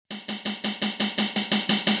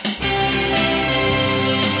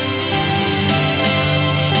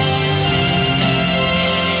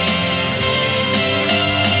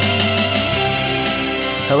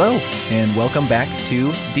Hello, and welcome back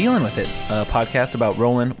to Dealing With It, a podcast about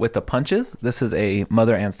rolling with the punches. This is a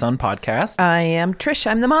mother and son podcast. I am Trish.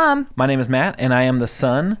 I'm the mom. My name is Matt, and I am the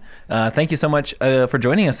son. Thank you so much for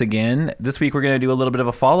joining us again. This week, we're going to do a little bit of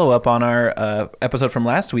a follow-up on our episode from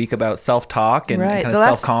last week about self-talk and kind of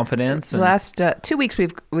self-confidence. The last 2 weeks,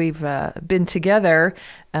 we've been together.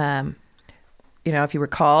 If you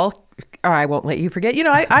recall, or I won't let you forget.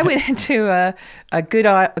 I went into a good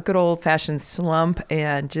old-fashioned slump,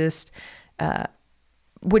 and just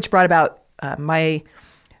which brought about my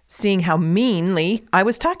seeing how meanly I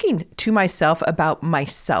was talking to myself about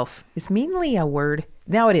myself. Is meanly a word?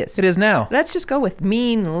 Now it is. It is now. Let's just go with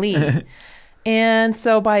meanly. And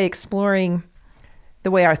so by exploring the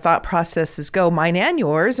way our thought processes go, mine and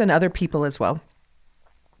yours, and other people as well,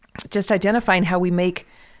 just identifying how we make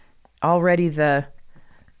already the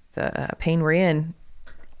pain we're in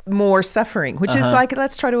more suffering, which is like,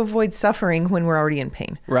 let's try to avoid suffering when we're already in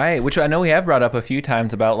pain. Right, which I know we have brought up a few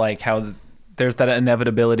times about like how there's that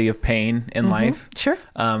inevitability of pain in life. Sure.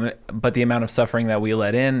 But the amount of suffering that we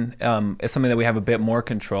let in is something that we have a bit more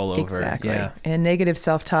control over. Exactly. Yeah. And negative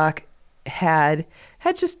self-talk has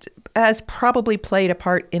probably played a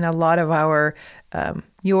part in a lot of our,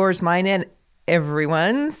 yours, mine, and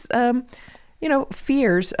everyone's,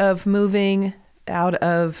 fears of moving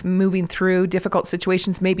through difficult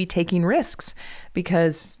situations, maybe taking risks,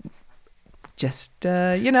 because just,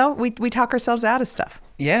 we talk ourselves out of stuff.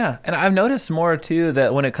 Yeah. And I've noticed more too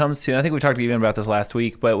that when it comes to, and I think we talked even about this last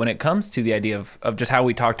week, but when it comes to the idea of just how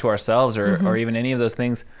we talk to ourselves or even any of those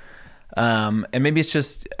things, and maybe it's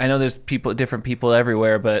just, I know there's different people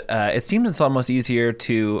everywhere, but it seems it's almost easier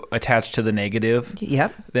to attach to the negative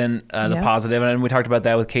than the positive. And we talked about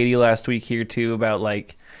that with Katie last week here too, about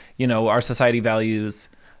like, our society values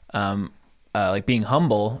like being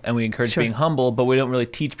humble, and we encourage being humble, but we don't really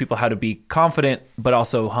teach people how to be confident, but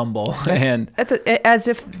also humble. And as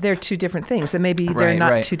if they're two different things, and maybe they're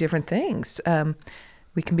not two different things.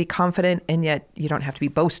 We can be confident, and yet you don't have to be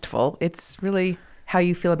boastful. It's really how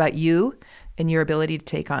you feel about you and your ability to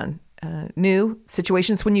take on new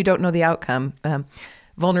situations when you don't know the outcome.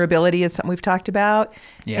 Vulnerability is something we've talked about.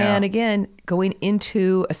 Yeah. And again, going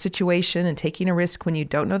into a situation and taking a risk when you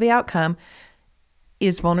don't know the outcome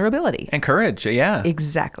is vulnerability. And courage, yeah.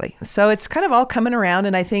 Exactly. So it's kind of all coming around,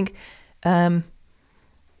 and I think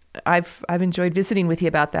I've enjoyed visiting with you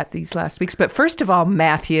about that these last weeks. But first of all,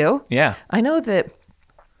 Matthew, I know that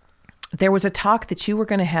there was a talk that you were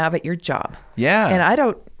going to have at your job. Yeah.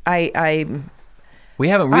 And we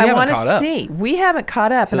haven't caught up. We haven't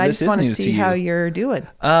caught up, so and I just want to see how you're doing.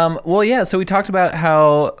 So we talked about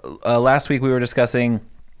how last week we were discussing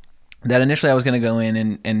that initially I was going to go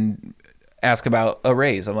in and ask about a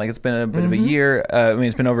raise. I'm like, it's been a bit of a year.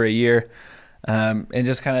 It's been over a year, and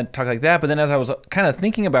just kind of talk like that. But then as I was kind of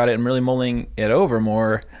thinking about it and really mulling it over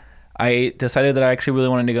more, I decided that I actually really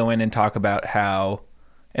wanted to go in and talk about how,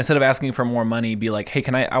 instead of asking for more money, be like, hey,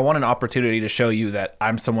 I want an opportunity to show you that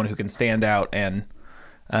I'm someone who can stand out and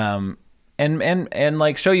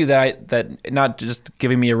like show you that not just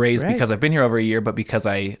giving me a raise because I've been here over a year, but because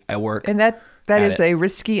I work. And that is a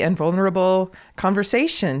risky and vulnerable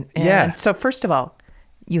conversation. And so first of all,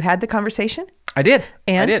 you had the conversation? I did.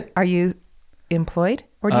 And I did. Are you employed,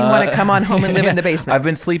 or do you want to come on home and live in the basement? I've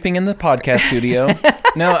been sleeping in the podcast studio.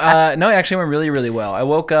 No, it actually went really, really well. I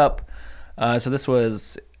woke up. So it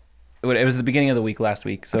was the beginning of the week last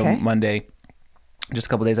week. So Monday, just a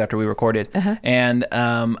couple days after we recorded. And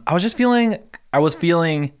I was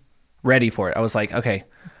feeling ready for it. I was like, okay.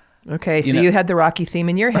 Okay, so you had the Rocky theme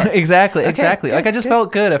in your head. Exactly. Good, like I just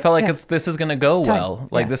felt good. I felt like this is going to go well.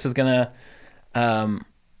 Like this is going to,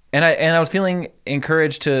 and I was feeling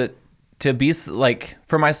encouraged to be like,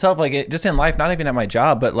 for myself, like just in life, not even at my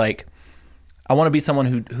job, but like I want to be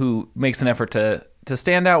someone who makes an effort to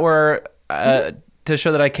stand out where, to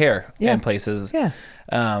show that I care in places. Yeah.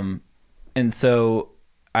 And so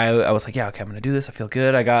I was like, okay, I'm going to do this. I feel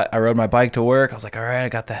good. I rode my bike to work. I was like, all right, I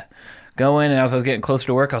got that going. And as I was getting closer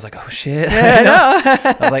to work, I was like, oh shit. Yeah, I know.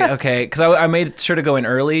 I was like, okay. Cause I made sure to go in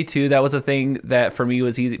early too. That was a thing that for me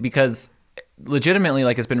was easy because legitimately,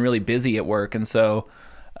 like, it's been really busy at work. And so,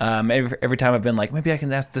 every time I've been like, maybe I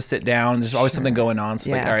can ask to sit down. There's always something going on. So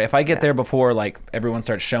it's like, all right, if I get there before like everyone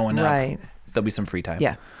starts showing up, there'll be some free time.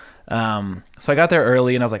 Yeah. So I got there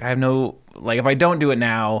early and I was like, I have no, like, if I don't do it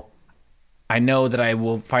now, I know that I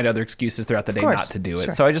will find other excuses throughout the day not to do it.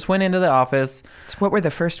 Sure. So I just went into the office. So what were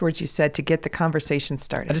the first words you said to get the conversation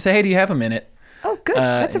started? I just said, hey, do you have a minute? Oh, good.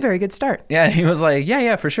 That's a very good start. Yeah. And he was like,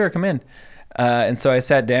 yeah, for sure. Come in. And so I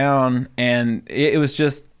sat down and it was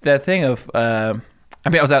just that thing of, I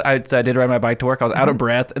mean, I did ride my bike to work. I was out of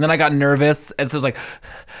breath, and then I got nervous, and so it was like,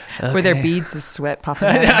 okay. Were there beads of sweat popping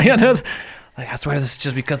out? I know. Like, I swear this is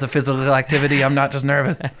just because of physical activity. I'm not just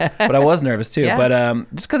nervous, but I was nervous too. Yeah. But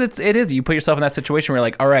just because it is, you put yourself in that situation where you're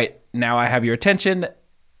like, all right, now I have your attention.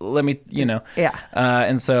 Let me, Yeah.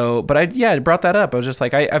 And so, but I brought that up. I was just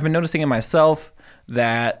like, I've been noticing in myself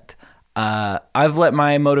that I've let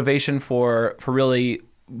my motivation for really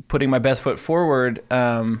putting my best foot forward.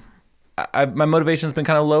 My motivation's been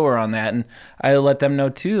kind of lower on that, and I let them know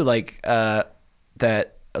too, like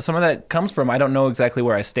that some of that comes from I don't know exactly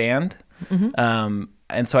where I stand. Mm-hmm.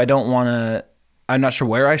 And so I don't want to, I'm not sure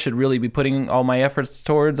where I should really be putting all my efforts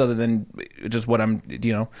towards other than just what I'm,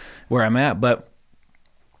 where I'm at. But,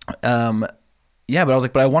 but I was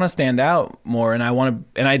like, but I want to stand out more, and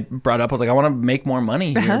I brought up, I was like, I want to make more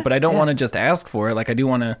money here, but I don't want to just ask for it. Like I do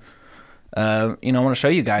want to, I want to show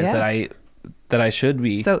you guys that I should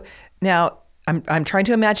be. So now I'm trying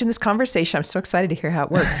to imagine this conversation. I'm so excited to hear how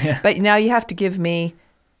it worked. But now you have to give me,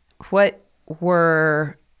 what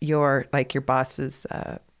were your bosses,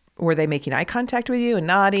 were they making eye contact with you and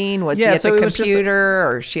nodding? Was he at the computer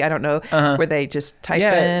or she? I don't know. Were they just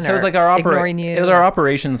typing? So it was like ignoring you? It was our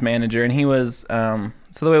operations manager, and he was. So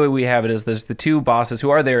the way we have it is there's the two bosses who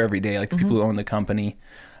are there every day, like the people who own the company,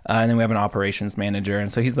 and then we have an operations manager,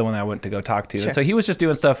 and so he's the one that I went to go talk to. Sure. And so he was just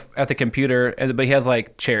doing stuff at the computer, but he has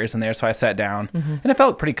like chairs in there, so I sat down, and it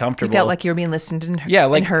felt pretty comfortable. You felt like you were being listened and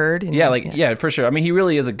heard. And for sure. I mean, he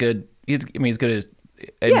really is he's good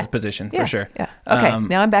at his position for sure. Yeah. Okay.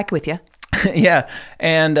 Now I'm back with you. Yeah.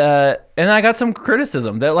 And I got some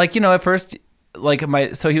criticism that at first,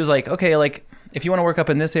 so he was like, okay, like if you want to work up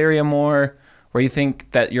in this area more, where you think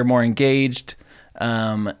that you're more engaged, we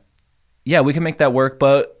can make that work,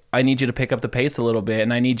 but I need you to pick up the pace a little bit,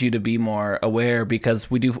 and I need you to be more aware because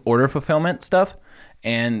we do order fulfillment stuff.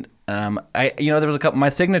 And, there was a couple, my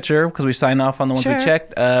signature, because we signed off on the ones we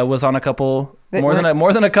checked, was on a couple, more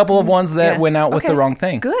than a couple of ones that went out with the wrong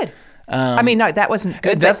thing. Good. I mean, no, that wasn't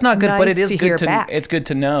good. That's not good, nice but it is good to it's good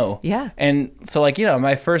to know. Yeah. And so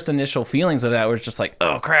my first initial feelings of that was just like,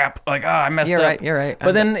 oh crap, like, I messed up. You're right.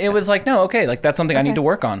 But then it was like, no, okay, like that's something I need to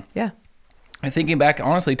work on. Yeah. And thinking back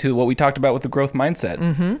honestly to what we talked about with the growth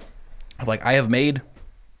mindset, of like, I have made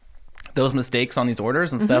those mistakes on these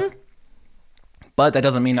orders and stuff, but that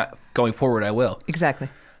doesn't mean going forward I will. Exactly.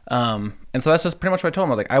 And so that's just pretty much what I told him.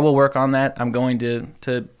 I was like, I will work on that. I'm going to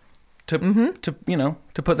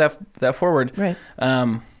put that forward. Right.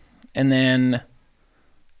 And then,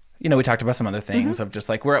 we talked about some other things of just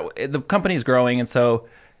like the company's growing. And so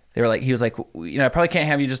they were like, he was like, I probably can't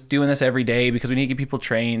have you just doing this every day because we need to get people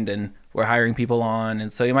trained and we're hiring people on.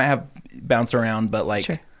 And so you might have bounce around, but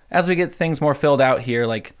as we get things more filled out here,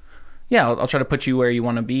 I'll try to put you where you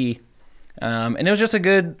want to be. And it was just a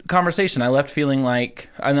good conversation. I left feeling like,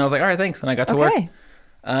 and I was like, all right, thanks. And I got to work.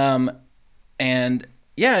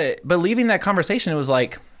 But leaving that conversation, it was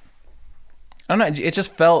like, I don't know, it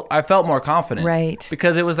just I felt more confident. Right.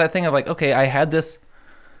 Because it was that thing of like, okay, I had this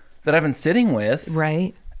that I've been sitting with.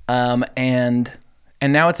 Right. And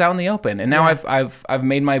now it's out in the open. And now I've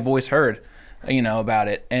made my voice heard, about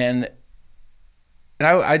it. And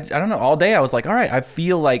I don't know, all day I was like, all right, I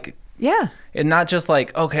feel like, and not just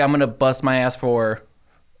like, okay, I'm going to bust my ass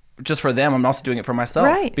just for them. I'm also doing it for myself.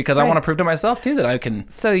 Right. Because I want to prove to myself too that I can.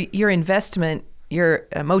 So your investment, your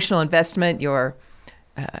emotional investment, your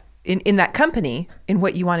in that company, in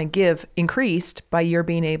what you want to give, increased by your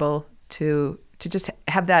being able to just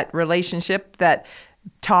have that relationship, that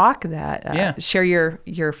talk, that share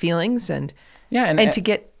your feelings and to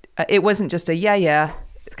get it wasn't just a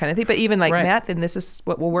kind of thing, but even like Matt, then this is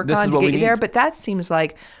what we'll work on to get you there. But that seems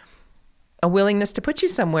like a willingness to put you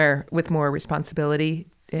somewhere with more responsibility,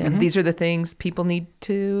 and these are the things people need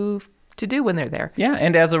to do when they're there. Yeah,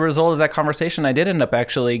 and as a result of that conversation, I did end up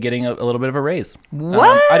actually getting a little bit of a raise.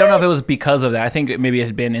 What? I don't know if it was because of that. I think maybe it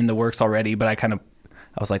had been in the works already, but I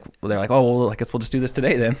was like, they're like, oh, well, I guess we'll just do this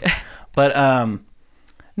today then. But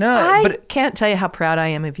I can't tell you how proud I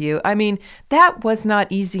am of you. I mean, that was not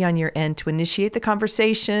easy on your end to initiate the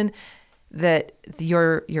conversation, that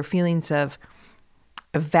your feelings of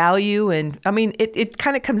value, and I mean, it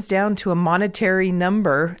kind of comes down to a monetary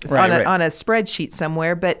number on a spreadsheet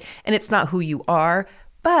somewhere, and it's not who you are,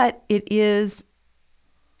 but it is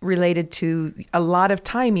related to a lot of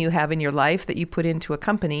time you have in your life that you put into a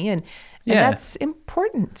company, and that's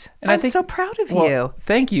important. And I'm so proud of you.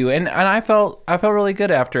 Thank you. And I felt really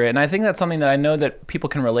good after it. And I think that's something that I know that people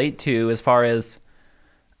can relate to, as far as,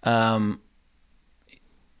 I mean,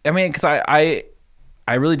 because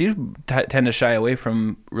I really do tend to shy away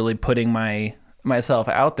from really putting myself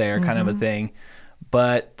out there, kind of a thing.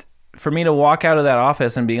 But for me to walk out of that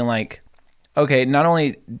office and being like, okay, not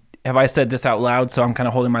only have I said this out loud, so I'm kind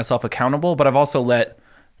of holding myself accountable, but I've also let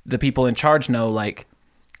the people in charge know, like,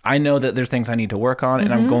 I know that there's things I need to work on,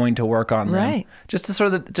 and I'm going to work on them. Just to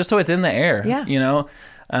sort of, just so it's in the air, you know?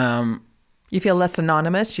 You feel less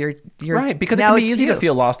anonymous. You're right, because it can be easy to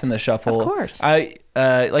feel lost in the shuffle. Of course.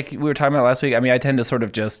 Like we were talking about last week, I mean, I tend to sort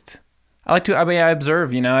of just, I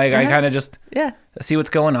observe, you know, I kind of just see what's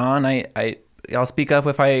going on. I'll speak up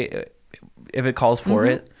if it calls for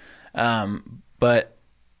it. But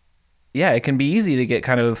yeah, it can be easy to get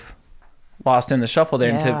kind of lost in the shuffle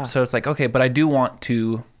there. So it's like, okay, but I do want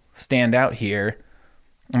to stand out here.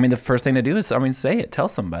 I mean, the first thing to do is, say it, tell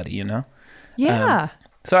somebody, you know? Yeah.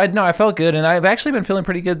 So I felt good, and I've actually been feeling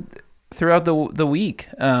pretty good throughout the week.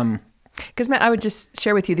 Because Matt, I would just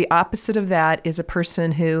share with you, the opposite of that is a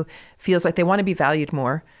person who feels like they want to be valued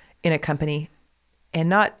more in a company and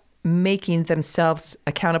not making themselves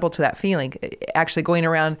accountable to that feeling, actually going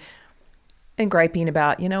around and griping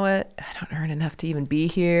about, you know what, I don't earn enough to even be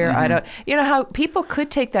here. I don't, you know how people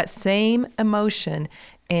could take that same emotion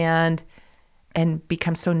and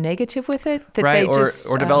become so negative with it that they just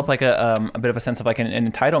or develop like a bit of a sense of like an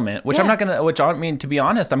entitlement, which to be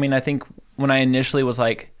honest, I think when I initially was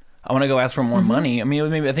like, I want to go ask for more money,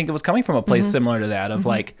 I think it was coming from a place similar to that of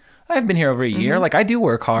like, I've been here over a year, like I do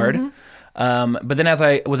work hard. But then as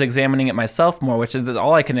I was examining it myself more, which is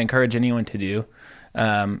all I can encourage anyone to do,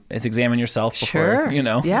 is examine yourself before, you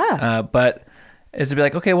know? But is to be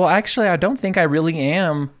like, okay, well, actually, I don't think I really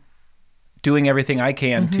am doing everything I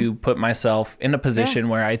can to put myself in a position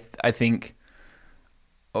where I think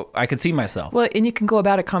I could see myself. Well, and you can go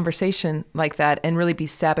about a conversation like that and really be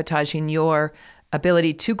sabotaging your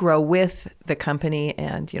ability to grow with the company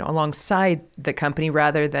and, you know, alongside the company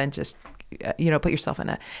rather than just, you know, put yourself in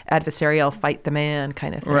a adversarial fight the man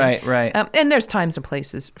kind of thing. Right. And there's times and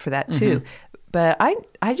places for that too. But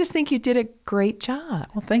I just think you did a great job.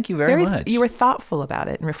 Well, thank you very much. You were thoughtful about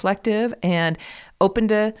it and reflective and open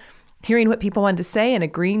to hearing what people wanted to say and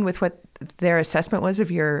agreeing with what their assessment was of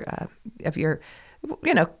your,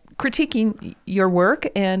 you know, critiquing your work.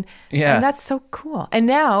 And that's so cool. And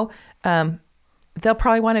now they'll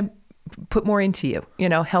probably want to put more into you, you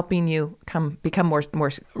know, helping you become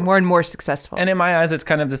more and more successful. And in my eyes, it's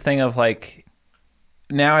kind of this thing of like,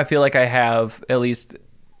 now I feel like I have at least,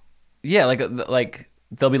 like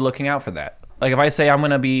they'll be looking out for that. Like if I say I'm going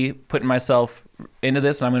to be putting myself into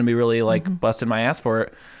this and I'm going to be really like busting my ass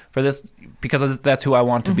for this because that's who I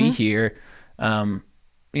want to be here. You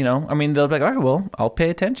know, they'll be like, all right, well, I'll pay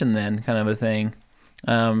attention then, kind of a thing.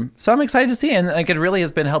 So I'm excited to see it. And like, it really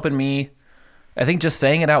has been helping me. I think just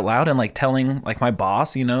saying it out loud and like telling like my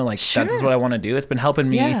boss, you know, like that's what I want to do. It's been helping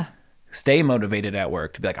me stay motivated at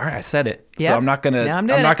work to be like, all right, I said it. So I'm not going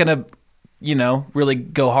to, you know, really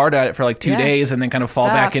go hard at it for like 2 days and then kind of fall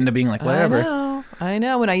back into being like, whatever. I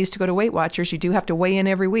know. When I used to go to Weight Watchers, you do have to weigh in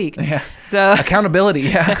every week. Yeah. So accountability.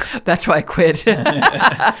 Yeah. That's why I quit.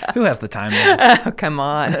 Who has the time? Oh, come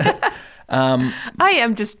on. I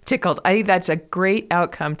am just tickled. I think that's a great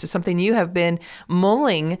outcome to something you have been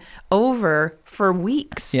mulling over for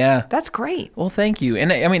weeks. Yeah. That's great. Well, thank you.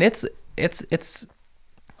 And it's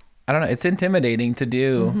I don't know, it's intimidating to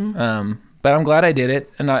do. But I'm glad I did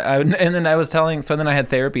it. And then I had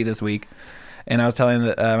therapy this week and I was telling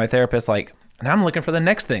my therapist, like, now I'm looking for the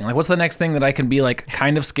next thing. Like, what's the next thing that I can be like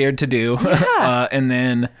kind of scared to do? And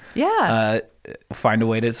then find a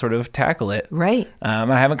way to sort of tackle it. Right. I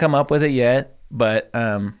haven't come up with it yet, but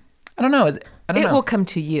I don't know. It will come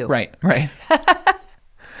to you. Right. But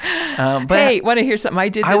hey, want to hear something I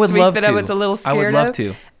did this week that I was a little scared of? I would love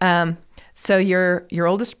to. So your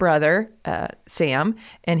oldest brother, Sam,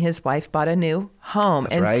 and his wife bought a new home.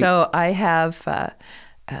 That's right. So I have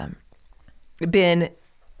been,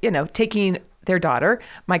 you know, taking their daughter,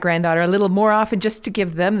 my granddaughter, a little more often just to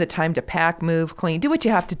give them the time to pack, move, clean, do what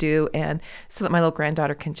you have to do, and so that my little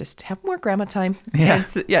granddaughter can just have more grandma time. Yeah.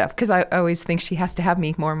 Because I always think she has to have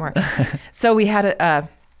me more and more. So we had a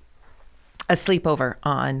sleepover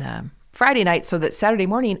on Friday night so that Saturday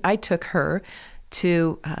morning I took her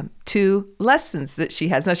to 2 lessons that she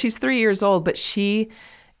has. Now she's 3 years old, but she's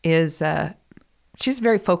a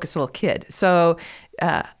very focused little kid. So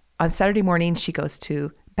on Saturday morning she goes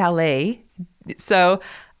to ballet. So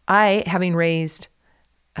I, having raised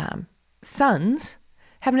sons,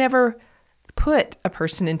 have never put a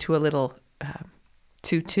person into a little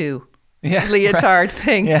tutu leotard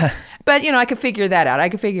thing. Yeah. But, you know, I could figure that out. I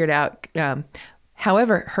could figure it out.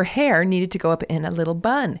 However, her hair needed to go up in a little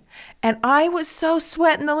bun. And I was so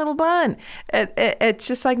sweating the little bun. It's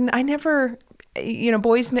just like, I never, you know,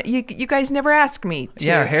 boys, you guys never ask me to.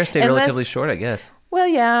 Yeah, her hair stayed relatively short, I guess. Well,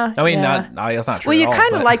 yeah. I mean, yeah. that's not true. Well, you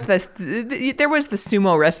kind of but... like there was the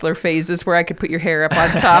sumo wrestler phases where I could put your hair up on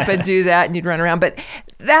top and do that, and you'd run around. But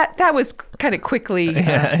that was kind of quickly,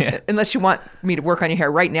 unless you want me to work on your hair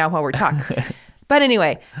right now while we're talking. But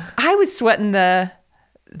anyway, I was sweating the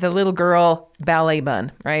little girl ballet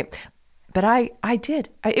bun, right? But I did.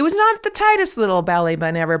 It was not the tightest little ballet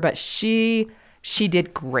bun ever, but she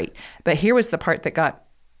did great. But here was the part that got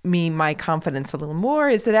me my confidence a little more,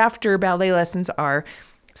 is that after ballet lessons are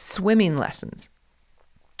swimming lessons.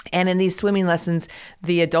 And in these swimming lessons,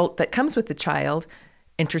 the adult that comes with the child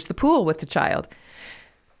enters the pool with the child.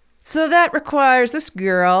 So that requires this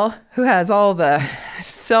girl who has all the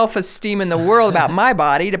self-esteem in the world about my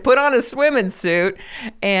body to put on a swimming suit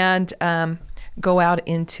and go out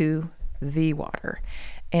into the water.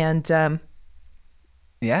 And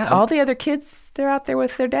all the other kids, they're out there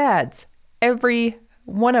with their dads. Every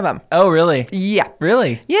one of them. Oh, really? Yeah.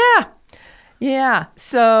 Really? Yeah. Yeah.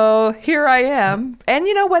 So here I am. And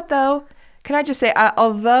you know what, though? Can I just say,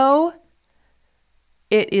 although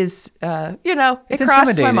it is, it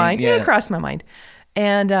crossed my mind. Yeah. It crossed my mind.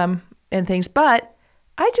 And things. But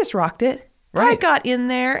I just rocked it. Right. I got in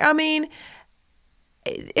there. I mean,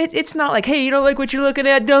 it's not like, hey, you don't like what you're looking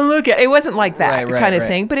at, don't look at it. It wasn't like that kind of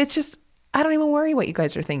thing. But it's just, I don't even worry what you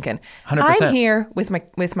guys are thinking. 100%. I'm here with my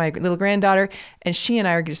little granddaughter, and she and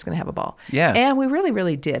I are just going to have a ball. Yeah. And we really,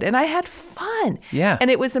 really did. And I had fun. Yeah. And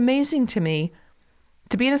it was amazing to me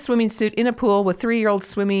to be in a swimming suit in a pool with 3-year-olds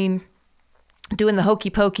swimming, doing the hokey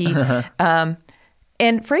pokey.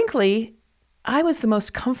 And frankly, I was the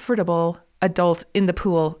most comfortable adult in the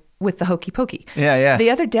pool with the hokey pokey. Yeah, yeah.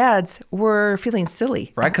 The other dads were feeling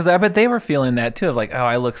silly. Right, because I bet they were feeling that too, of like, oh,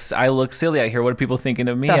 I look silly out here. What are people thinking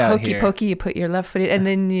of me out here? The hokey pokey, you put your left foot in,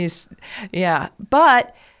 and then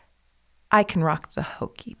But I can rock the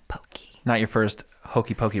hokey pokey. Not your first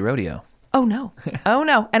hokey pokey rodeo. Oh, no. Oh,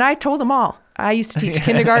 no. And I told them all. I used to teach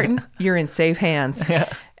kindergarten. You're in safe hands. Yeah.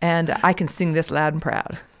 And I can sing this loud and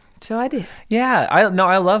proud. So I did. Yeah,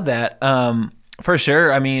 I love that. For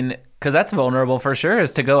sure. I mean, because that's vulnerable for sure,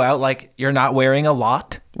 is to go out like you're not wearing a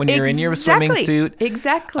lot when you're in your swimming suit.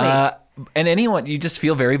 Exactly. And anyone, you just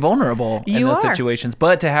feel very vulnerable in those situations.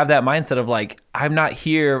 But to have that mindset of like, I'm not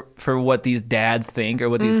here for what these dads think or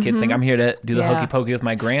what these kids think. I'm here to do the hokey pokey with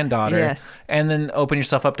my granddaughter. Yes. And then open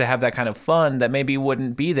yourself up to have that kind of fun that maybe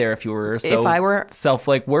wouldn't be there if you were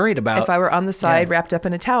worried about. If I were on the side wrapped up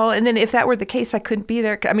in a towel. And then if that were the case, I couldn't be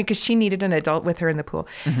there. I mean, because she needed an adult with her in the pool.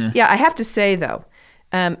 Mm-hmm. Yeah, I have to say though,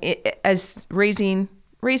 as raising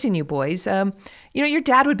you boys, your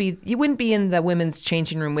dad you wouldn't be in the women's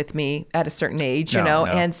changing room with me at a certain age, No.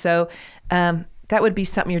 and so that would be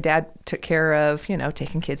something your dad took care of,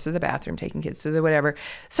 taking kids to the bathroom, taking kids to the whatever.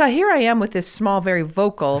 So here I am with this small, very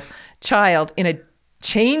vocal child in a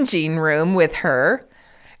changing room with her.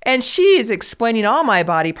 And she is explaining all my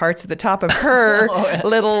body parts at the top of her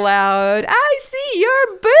little loud, I see your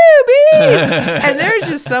boobies. And there's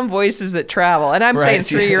just some voices that travel. And I'm saying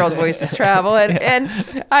 3-year-old voices travel.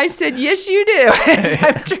 And I said, yes, you do.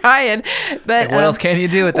 I'm trying. But what else can you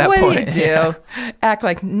do at that point? What do you do? Act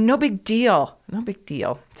like no big deal. No big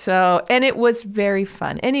deal. So, and it was very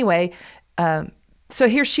fun. Anyway, so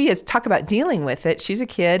here she is. Talk about dealing with it. She's a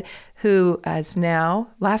kid who last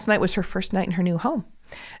night was her first night in her new home.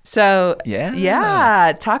 So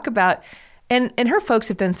talk about, and her folks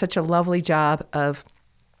have done such a lovely job of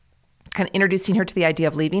kind of introducing her to the idea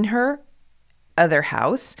of leaving her other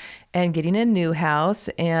house and getting a new house.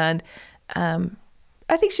 And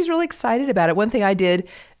I think she's really excited about it. One thing I did,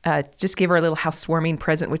 just gave her a little housewarming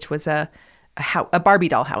present, which was a Barbie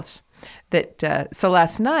doll house. So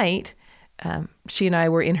last night, she and I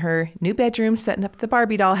were in her new bedroom setting up the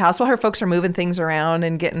Barbie doll house while her folks are moving things around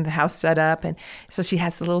and getting the house set up. And so she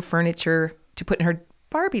has the little furniture to put in her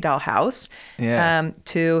Barbie doll house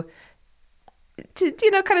to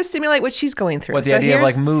kind of simulate what she's going through. What the idea of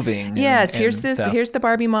like moving. Yes, here's the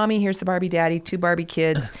Barbie mommy, here's the Barbie daddy, 2 Barbie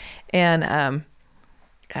kids. And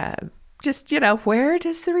just, where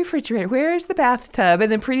does the refrigerator, where is the bathtub?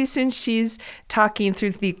 And then pretty soon she's talking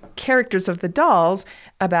through the characters of the dolls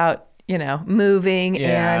about moving.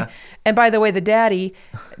 Yeah. And by the way, the daddy,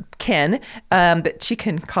 Ken, but she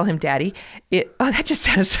can call him daddy. That just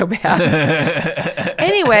sounded so bad.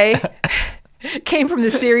 Anyway, came from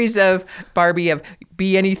the series of Barbie of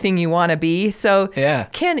Be Anything You Want to Be. So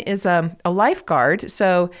Ken is a lifeguard.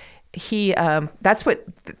 So he, that's what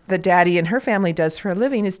the daddy and her family does for a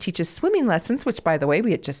living, is teaches swimming lessons, which by the way,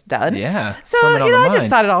 we had just done. Yeah. So, I just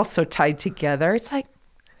thought it all so tied together. It's like,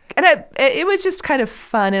 and it was just kind of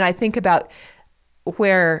fun. And I think about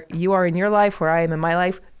where you are in your life, where I am in my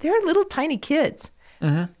life. They're little tiny kids.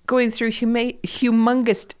 going through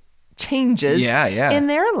humongous changes in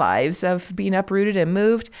their lives of being uprooted and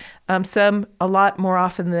moved. Some a lot more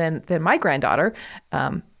often than my granddaughter,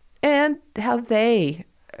 and how they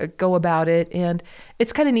go about it. And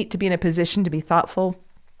it's kind of neat to be in a position to be thoughtful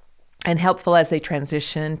and helpful as they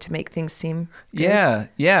transition to make things seem good.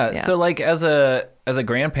 Yeah. So like as a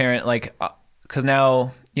grandparent, like, cause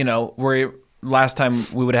now, last time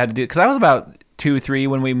we would have had to do, cause I was about 2-3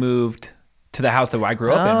 when we moved to the house that I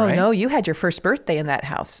grew up in, right? Oh, no, you had your first birthday in that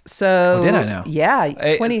house. So did I now?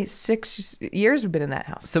 Yeah. 26 years we've been in that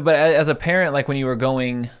house. So, but as a parent, like when you were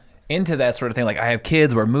going into that sort of thing, like I have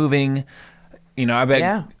kids, we're moving, I bet.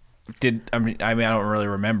 Yeah. I mean, I don't really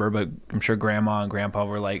remember, but I'm sure grandma and grandpa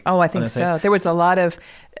were like, oh, I think so. There was a lot of,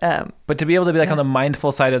 but to be able to be like on the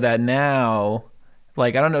mindful side of that now,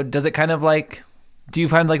 like, I don't know, does it kind of like, do you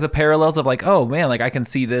find like the parallels of like, oh man, like I can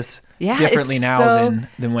see this differently now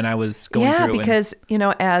than when I was going through it? Yeah, because,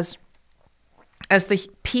 as the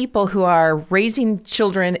people who are raising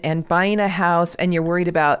children and buying a house, and you're worried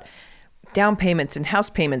about down payments and house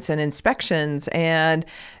payments and inspections and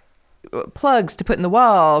plugs to put in the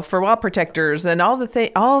wall for wall protectors and all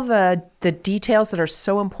the details that are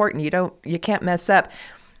so important you can't mess up.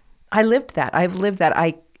 I've lived that.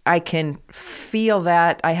 I can feel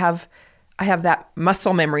that. I have that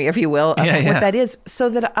muscle memory, if you will, of what that is, so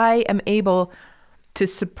that I am able to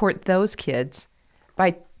support those kids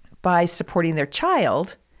by supporting their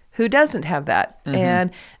child who doesn't have that.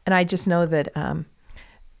 And I just know that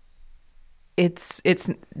it's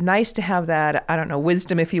nice to have that, I don't know,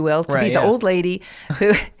 wisdom, if you will, to be the old lady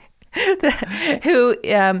who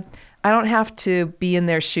I don't have to be in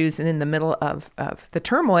their shoes and in the middle of the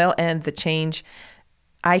turmoil and the change.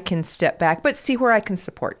 I can step back, but see where I can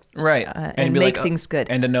support, and make things good,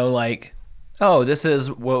 and to know like, oh, this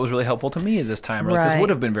is what was really helpful to me at this time, or this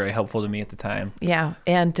would have been very helpful to me at the time. Yeah,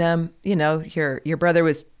 and your brother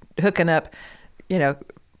was hooking up,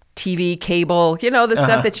 TV cable, the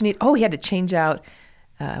stuff that you need. Oh, he had to change out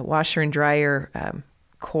washer and dryer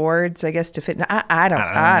cords, I guess, to fit. I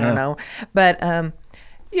don't know, but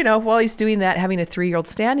while he's doing that, having a 3-year-old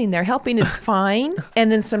standing there helping is fine,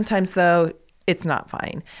 and then sometimes though, it's not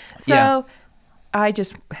fine. So I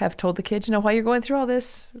just have told the kids, while you're going through all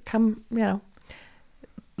this, come,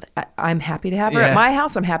 I'm happy to have her at my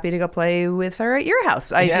house. I'm happy to go play with her at your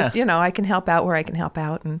house. I just, I can help out where I can help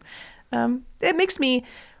out. And it makes me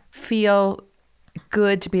feel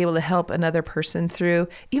good to be able to help another person through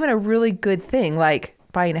even a really good thing like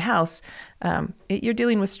buying a house. You're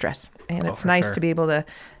dealing with stress, and it's nice to be able to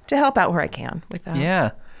help out where I can with that.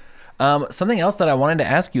 Yeah. Something else that I wanted to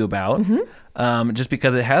ask you about, just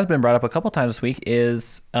because it has been brought up a couple times this week,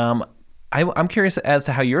 is I'm curious as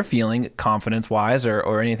to how you're feeling confidence-wise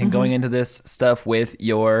or anything going into this stuff with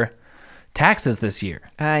your taxes this year.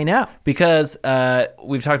 I know. Because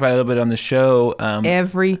we've talked about it a little bit on the show.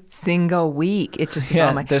 Every single week. It just is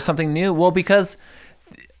on my... There's something new. Well, because...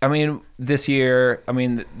 this year,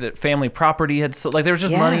 the family property had... there was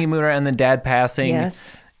just money moving around, and then dad passing.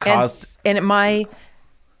 Yes. Caused... And my...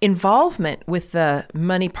 involvement with the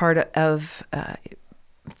money part of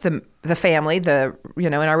the family,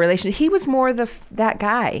 in our relationship, he was more that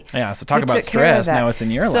guy. Yeah, so talk about stress. Now it's in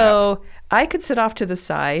your lap. So I could sit off to the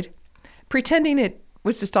side, pretending it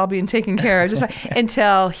was just all being taken care of, just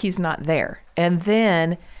until he's not there. And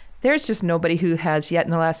then there's just nobody who has yet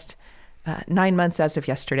in the last 9 months as of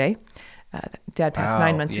yesterday. Dad passed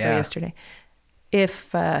 9 months ago yesterday.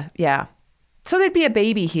 So there'd be a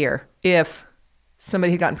baby here if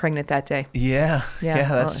somebody had gotten pregnant that day. Yeah,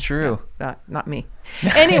 that's true. Not me.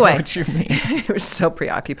 Anyway, what you mean? I was so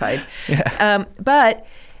preoccupied. Yeah. But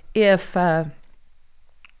if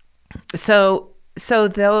so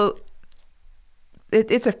though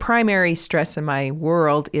it's a primary stress in my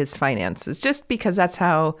world is finances, just because that's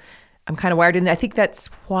how I'm kind of wired, and I think that's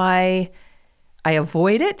why I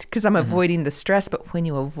avoid it, because I'm avoiding the stress. But when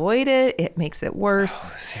you avoid it, it makes it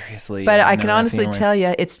worse. Oh, seriously. But I can honestly tell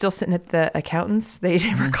you, it's still sitting at the accountants. They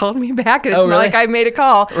never called me back, and it's not like I made a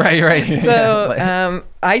call. Right. So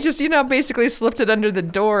I just, basically slipped it under the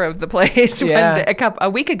door of the place a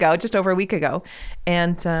week ago, just over a week ago,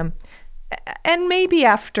 and maybe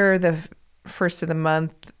after the first of the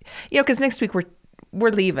month, because next week we're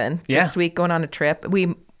leaving. This week, going on a trip.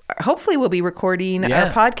 Hopefully we'll be recording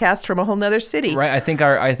our podcast from a whole nother city. Right. I think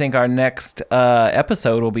our next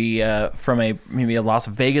episode will be from maybe a Las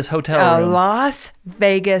Vegas hotel room. A Las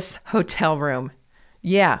Vegas hotel room.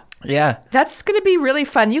 Yeah. Yeah. That's going to be really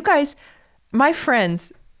fun. You guys, my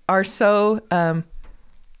friends are so,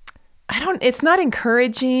 it's not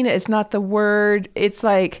encouraging. It's not the word. It's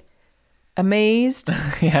like, amazed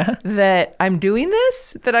that I'm doing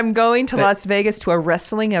this, that I'm going to Las Vegas to a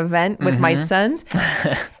wrestling event with my sons.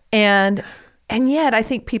 And yet I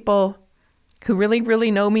think people who really,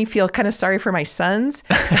 really know me feel kind of sorry for my sons.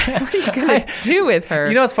 What are you going to do with her?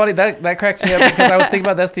 You know, it's funny. That cracks me up because I was thinking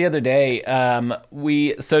about this the other day.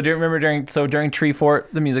 During Tree Fort,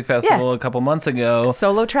 the music festival a couple months ago.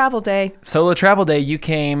 Solo Travel Day, you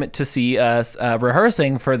came to see us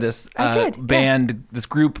rehearsing for this band, this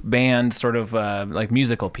group band sort of like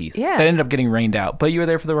musical piece that ended up getting rained out. But you were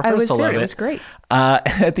there for the rehearsal of it. It was great.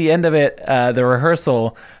 At the end of it, the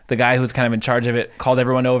rehearsal, the guy who's kind of in charge of it called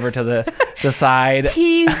everyone over to the side.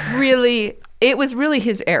 It was really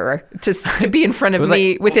his error to be in front of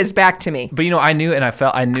me with his back to me. But I knew it, and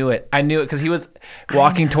I knew it because he was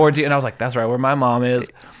walking towards you, and I was like, that's right, where my mom is.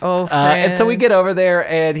 Oh, friend. And so we get over there,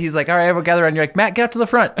 and he's like, all right, everyone gather around. You're like, Matt, get up to the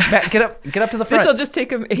front. Matt, get up to the front. This'll just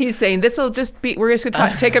take him. He's saying, we're just going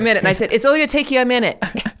to take a minute. And I said, it's only going to take you a minute.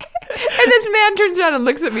 And this man turns around and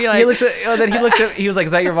looks at me like... He was like,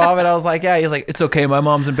 is that your mom? And I was like, yeah. He was like, it's okay, my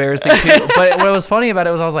mom's embarrassing too. But what was funny about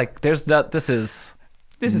it was I was like, this is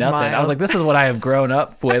nothing. Mild. I was like, this is what I have grown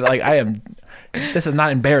up with. Like, this is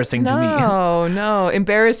not embarrassing to me. No.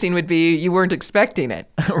 Embarrassing would be you weren't expecting it.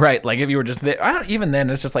 Right. Like if you were just there. Even then,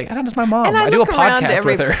 it's just like, it's my mom. I do a podcast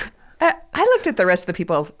with her. I looked at the rest of the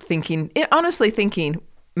people honestly thinking,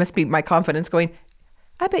 must be my confidence going,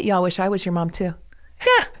 I bet y'all wish I was your mom too.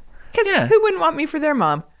 Yeah. Because who wouldn't want me for their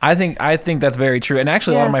mom? I think that's very true. And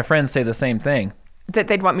actually, a lot of my friends say the same thing. That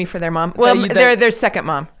they'd want me for their mom. Well, their second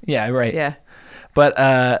mom. Yeah, right. Yeah.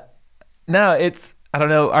 But no, it's, I don't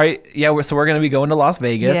know. All right. Yeah, so we're going to be going to Las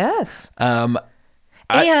Vegas. Yes. And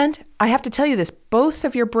I have to tell you this. Both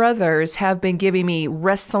of your brothers have been giving me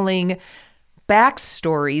wrestling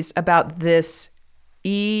backstories about this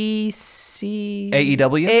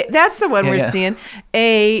AEW? That's the one we're seeing.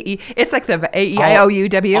 It's like the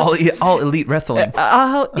AEIOUW. All Elite Wrestling.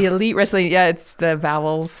 All Elite Wrestling. Yeah, it's the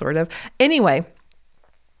vowels, sort of. Anyway,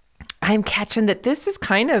 I'm catching that this is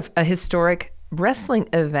kind of a historic wrestling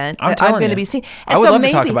event that I'm going to be seeing. And I would love to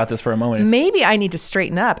talk about this for a moment. Maybe I need to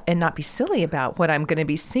straighten up and not be silly about what I'm going to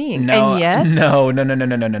be seeing. No, and yet... No.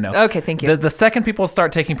 Okay, thank you. The second people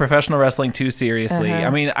start taking professional wrestling too seriously, I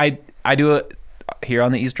mean, I do it here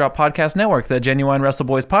on the Eavesdrop Podcast Network, the Genuine Wrestle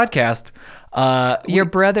Boys podcast. Your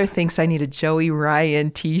brother thinks I need a Joey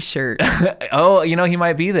Ryan t-shirt. Oh, he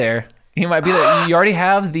might be there. He might be there. You already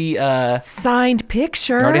have the... signed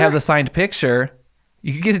picture. You already have the signed picture.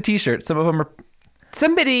 You could get a t-shirt. Some of them are...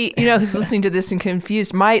 Somebody, who's listening to this and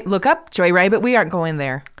confused might look up Joey Ryan, but we aren't going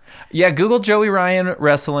there. Yeah, Google Joey Ryan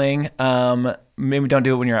wrestling. Maybe don't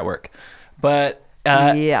do it when you're at work. But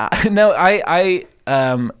no,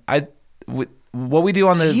 what we do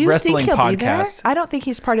on the wrestling podcast. I don't think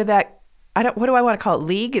he's part of that. What do I want to call it?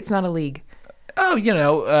 League? It's not a league.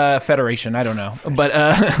 Oh, federation. I don't know, but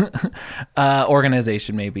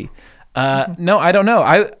organization maybe. No, I don't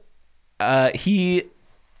know. He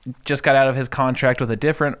just got out of his contract with a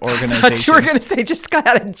different organization. I thought you were going to say just got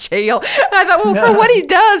out of jail. And I thought, well, for what he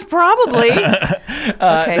does, probably.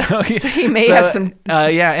 Okay. So he may have some...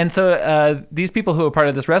 yeah, and so these people who are part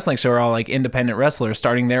of this wrestling show are all like independent wrestlers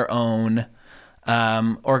starting their own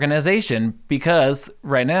organization because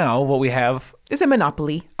right now what we have... is a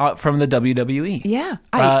monopoly. From the WWE. Yeah.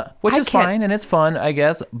 Which is fine and it's fun, I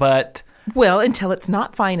guess, but... Well, until it's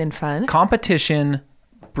not fine and fun. Competition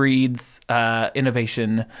breeds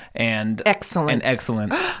innovation and excellence.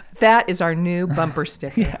 That is our new bumper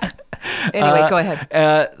sticker. Yeah. Anyway, go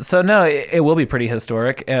ahead. So no, it will be pretty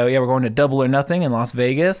historic. We're going to Double or Nothing in Las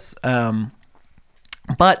Vegas.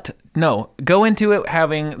 But no, go into it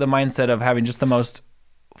having the mindset of having just the most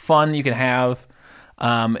fun you can have.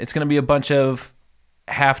 It's going to be a bunch of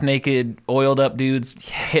half-naked, oiled-up dudes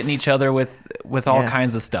hitting each other with all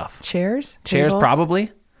kinds of stuff. Chairs,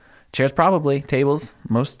 probably. Chairs, probably. Tables,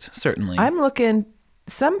 most certainly. I'm looking.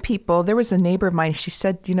 Some people. There was a neighbor of mine. She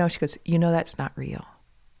said, she goes, that's not real.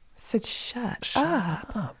 I said, shut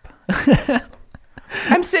up.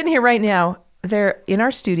 I'm sitting here right now. They're in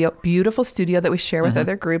our studio, beautiful studio that we share with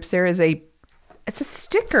other groups. There is it's a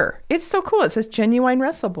sticker. It's so cool. It says Genuine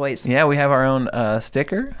Wrestle Boys. Yeah, we have our own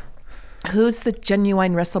sticker. Who's the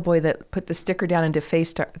Genuine Wrestle Boy that put the sticker down and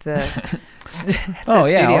defaced the oh,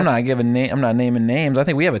 studio? Yeah, I'm not naming names. I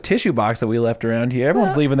think we have a tissue box that we left around here.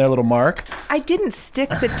 Everyone's leaving their little mark. I didn't stick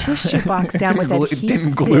the tissue box down with adhesive.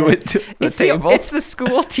 Didn't glue it to the table. It's the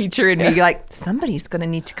school teacher in me. Like, somebody's going to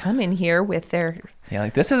need to come in here with their... Yeah,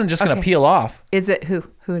 like this isn't just going to peel off. Is it? Who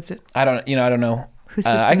is it? I don't know. Who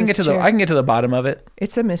sits in this chair? I can get to the bottom of it.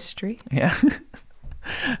 It's a mystery. Yeah.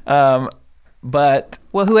 But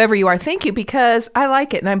well, whoever you are, thank you, because I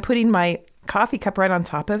like it, and I'm putting my coffee cup right on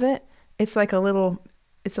top of it. It's like it's a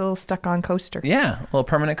little stuck-on coaster. Yeah, a little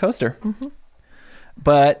permanent coaster. Mm-hmm.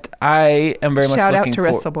 But I am very much shout looking out to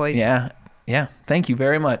Wrestle Boys. Yeah. Thank you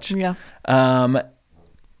very much. Yeah.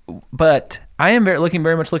 But I am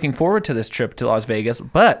very much looking forward to this trip to Las Vegas.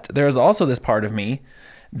 But there is also this part of me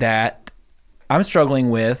that I'm struggling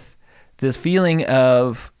with, this feeling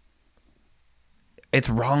of it's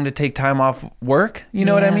wrong to take time off work. You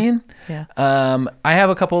know what I mean? Yeah. I have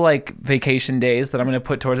a couple like vacation days that I'm going to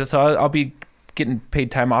put towards it, so I'll be getting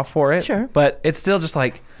paid time off for it. Sure. But it's still just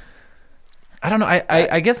like, I don't know.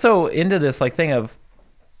 I get so into this like thing of,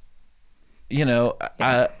 you know,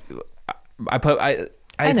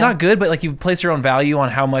 it's not good, but like you place your own value on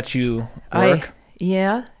how much you work.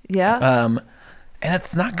 Yeah. And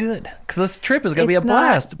it's not good, because this trip is going to be a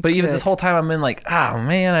blast. But even this whole time I'm in like, oh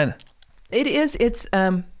man. It is.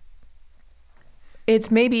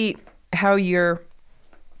 It's maybe how you're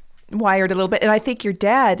wired a little bit. And I think your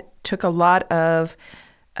dad took a lot of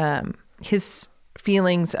his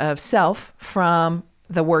feelings of self from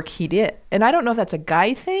the work he did. And I don't know if that's a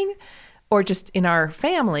guy thing or just in our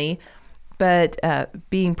family, but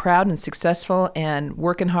being proud and successful and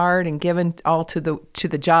working hard and giving all to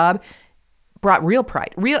the job brought real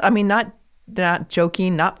pride. Not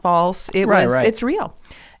joking, not false. It's real.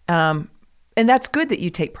 And that's good that you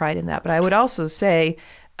take pride in that. But I would also say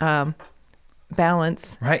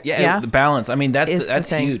balance. Right. Yeah. The balance. I mean, that's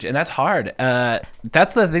huge, and that's hard.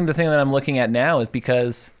 That's the thing that I'm looking at now is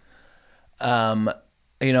because, you know,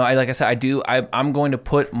 like I said, I'm going to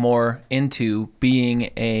put more into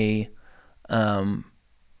being a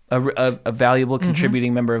valuable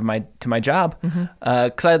contributing member of my job.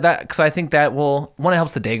 Because I think that will, one, it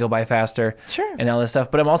helps the day go by faster. Sure. And all this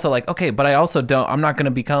stuff. But I'm also like, okay, but I'm not going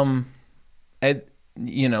to become,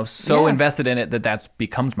 invested in it that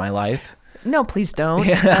becomes my life. No, please don't.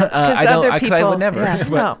 I don't, because I would never. Yeah,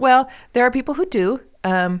 no. Well, there are people who do.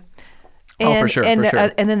 For sure. And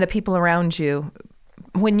then the people around you,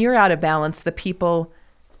 when you're out of balance, the people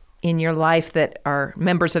in your life that are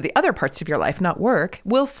members of the other parts of your life, not work,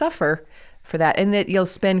 will suffer for that. And that you'll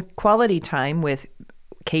spend quality time with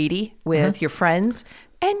Katie, with your friends,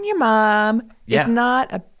 and your mom is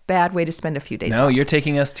not a bad way to spend a few days off. You're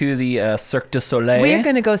taking us to the Cirque du Soleil. We're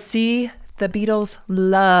going to go see the Beatles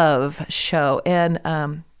Love show. And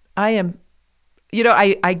I am,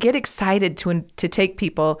 I get excited to take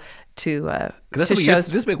people to shows.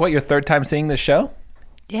 This will be your third time seeing this show?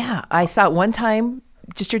 Yeah. I saw it one time,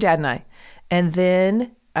 just your dad and I. And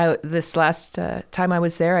then this last time I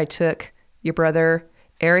was there, I took your brother,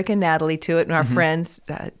 Eric and Natalie, to it, and our friends,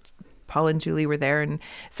 Paul and Julie, were there. And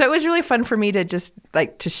so it was really fun for me to just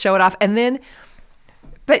to show it off. And then,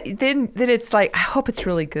 but then it's like, I hope it's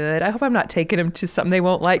really good. I hope I'm not taking them to something they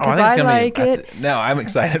won't like, because I like it. No, I'm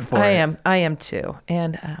excited for it. I am too.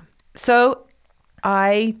 And so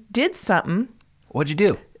I did something. What'd you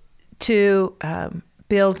do? To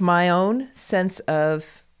build my own sense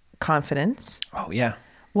of confidence. Oh, yeah.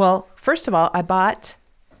 Well, first of all, I bought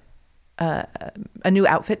a new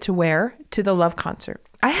outfit to wear to the Love concert.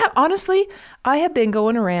 I have been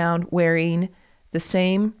going around wearing the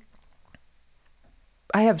same.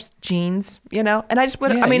 I have jeans, and I just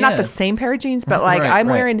would, not the same pair of jeans, but I'm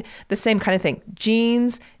wearing the same kind of thing.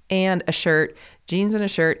 Jeans and a shirt,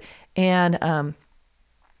 and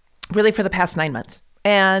really for the past 9 months.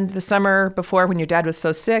 And the summer before, when your dad was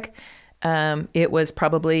so sick, it was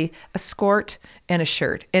probably a skirt and a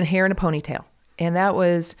shirt and hair in a ponytail. And that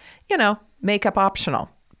was, makeup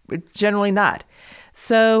optional, generally not.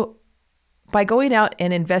 So by going out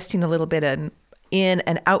and investing a little bit in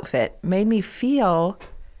an outfit made me feel,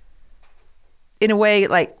 in a way,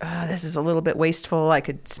 like, oh, this is a little bit wasteful. I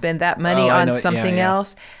could spend that money on something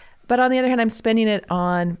else. But on the other hand, I'm spending it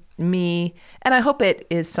on me. And I hope it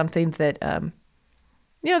is something that,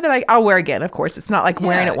 that I'll wear again. Of course, it's not like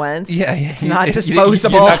wearing it once. Yeah. It's not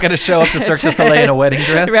disposable. You're not going to show up to Cirque du Soleil in a wedding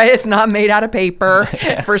dress. Right. It's not made out of paper.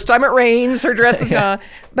 First time it rains, her dress is gone.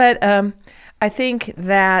 But I think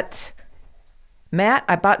that, Matt,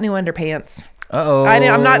 I bought new underpants. Uh-oh.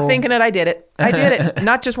 I'm not thinking it. I did it.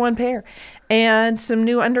 Not just one pair. And some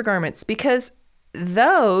new undergarments, because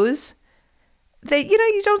those,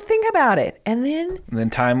 you don't think about it. And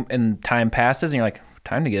then time passes and you're like,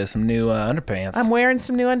 time to get some new underpants. I'm wearing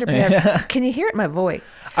some new underpants. Can you hear it in my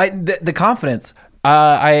voice? The confidence.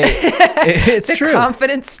 It's the true. The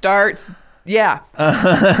confidence starts. Yeah.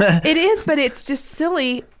 It is, but it's just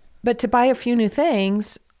silly. But to buy a few new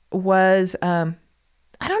things was,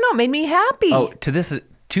 I don't know, made me happy. Oh, to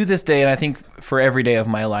this day, and I think for every day of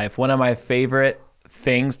my life, one of my favorite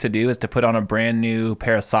things to do is to put on a brand new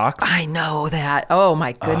pair of socks. I know that. Oh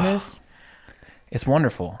my goodness. It's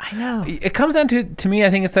wonderful. I know. It comes down to me, I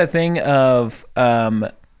think it's that thing of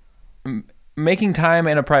making time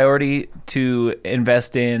and a priority to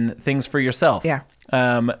invest in things for yourself. Yeah.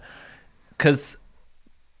 Because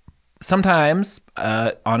sometimes,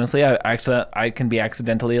 honestly, I can be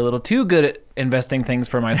accidentally a little too good at investing things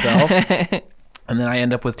for myself. And then I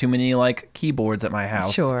end up with too many like keyboards at my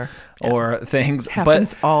house. Sure. Or things.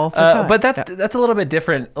 Happens all the time. But that's a little bit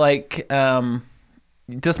different. Like,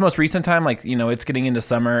 just most recent time, like, it's getting into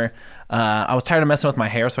summer. I was tired of messing with my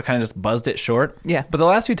hair, so I kind of just buzzed it short. Yeah. But the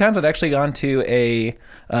last few times I'd actually gone to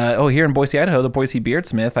here in Boise, Idaho, the Boise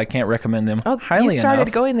Beardsmith. I can't recommend them highly enough. You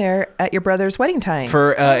started going there at your brother's wedding time.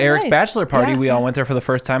 For Eric's bachelor party, Yeah. we all went there for the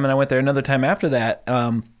first time, and I went there another time after that.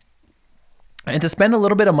 And to spend a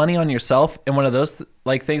little bit of money on yourself in one of those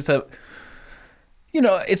like things that,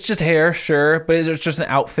 it's just hair, sure, but it's just an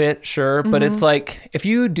outfit, sure. But it's like, if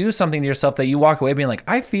you do something to yourself that you walk away being like,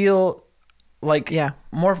 I feel like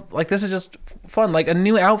more like this is just fun. Like a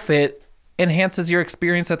new outfit enhances your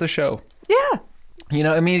experience at the show. Yeah. You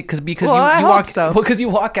know what I mean? Because I hope so. Because you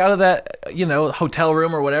walk out of that, hotel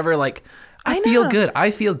room or whatever, like, I feel good.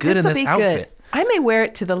 I feel good in this outfit. Good. I may wear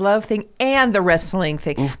it to the love thing and the wrestling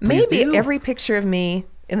thing. Ooh, maybe do. every picture of me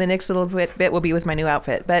in the next little bit will be with my new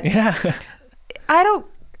outfit. But yeah. I don't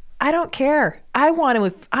care. I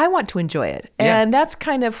want to enjoy it. And that's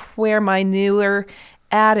kind of where my newer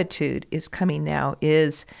attitude is coming now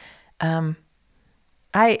is I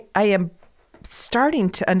am starting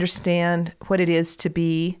to understand what it is to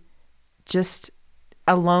be just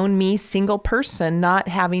a lone me, single person, not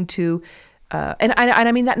having to and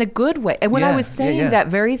I mean that in a good way. And when I was saying that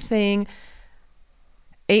very thing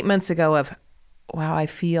 8 months ago of, wow, I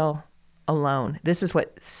feel alone. This is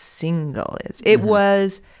what single is. It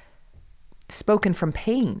was spoken from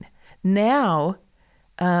pain. Now,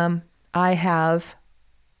 I'm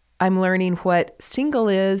learning what single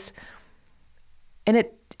is, and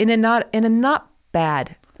it in a not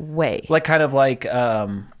bad way. Like kind of like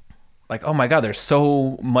oh my God, there's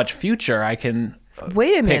so much future I can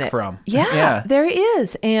wait a minute pick from. Yeah, there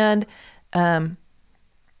is. And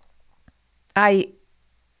I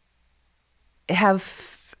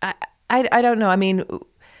don't know. I mean,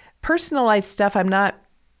 personal life stuff, I'm not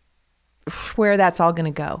where that's all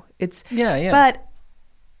going to go. It's But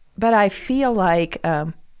I feel like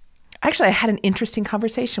actually I had an interesting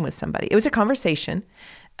conversation with somebody. It was a conversation.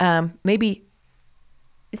 Maybe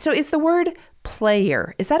so is the word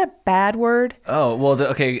player, is that a bad word? Oh, well,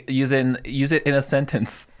 okay, use it in a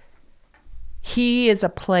sentence. He is a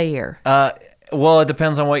player. Well, it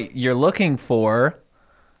depends on what you're looking for.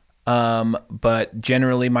 But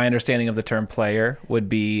generally my understanding of the term player would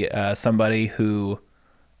be somebody who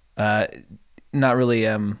not really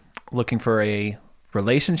looking for a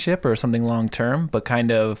relationship or something long term, but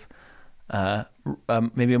kind of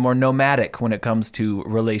maybe more nomadic when it comes to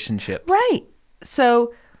relationships. Right.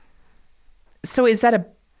 So is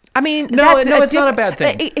that No, it's not a bad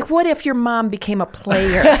thing. What if your mom became a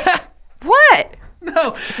player? What?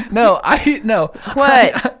 No.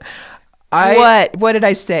 What? What did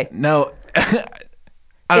I say? No.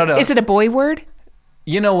 I don't know. Is it a boy word?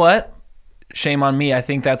 You know what? Shame on me. I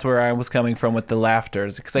think that's where I was coming from with the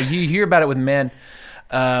laughters. Because you hear about it with men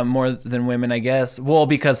more than women, I guess. Well,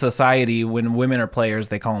 because society, when women are players,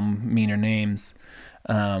 they call them meaner names.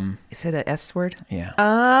 Is it an S word? Yeah.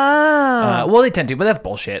 Oh. Well, they tend to, but that's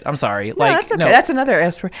bullshit. I'm sorry. No, that's okay. That's another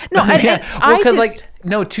S word.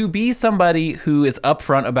 No, to be somebody who is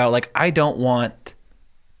upfront about like, I don't want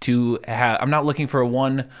to have, I'm not looking for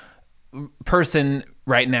one person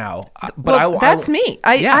right now. But that's me.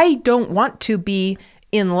 I don't want to be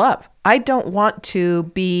in love. I don't want to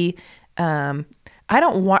be, I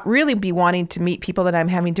don't really be wanting to meet people that I'm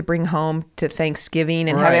having to bring home to Thanksgiving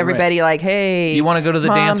and have everybody like, hey, you want to go to the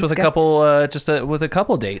dance with a couple, with a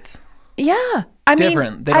couple dates. Yeah. I mean,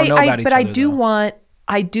 different. They don't know about each other. But I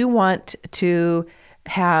do want to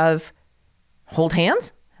hold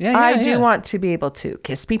hands. Yeah, I do want to be able to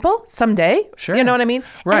kiss people someday. Sure. You know what I mean?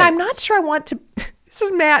 Right. And I'm not sure I want to. This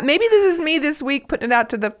is Matt. Maybe this is me this week putting it out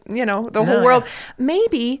to the whole world.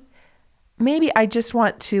 Yeah. Maybe I just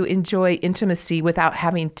want to enjoy intimacy without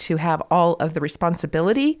having to have all of the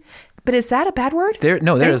responsibility. But is that a bad word?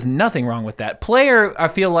 There is nothing wrong with that. Player, I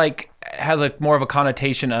feel like, has a more of a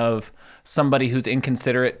connotation of somebody who's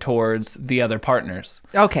inconsiderate towards the other partners.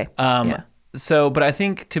 Okay. So, but I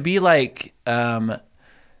think to be like,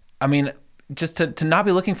 just to not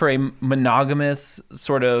be looking for a monogamous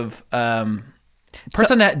sort of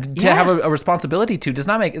person to have a responsibility to that's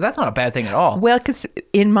not a bad thing at all. Well, because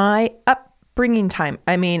in my bringing time.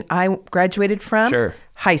 I mean, I graduated from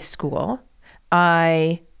high school.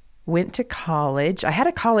 I went to college. I had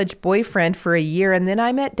a college boyfriend for a year, and then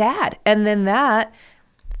I met Dad. And then that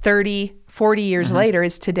 30, 40 years later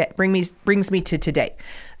is today, brings me to today.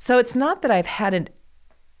 So it's not that I've had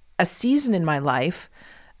a season in my life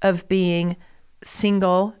of being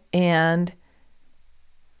single and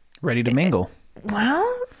ready to mingle.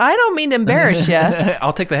 Well, I don't mean to embarrass you.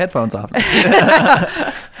 I'll take the headphones off.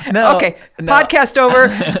 No. Okay. Podcast over.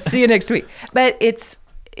 See you next week. But it's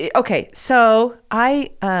okay. So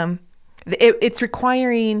it's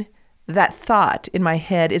requiring that thought in my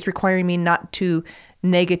head is requiring me not to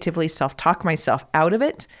negatively self-talk myself out of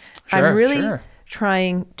it. I'm really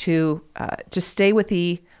trying to just stay with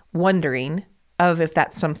the wondering of if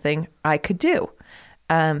that's something I could do.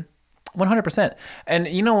 100%. And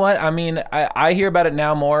you know what? I mean, I hear about it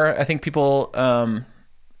now more. I think people,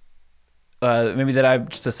 maybe that I've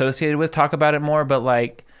just associated with talk about it more, but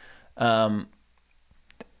like, I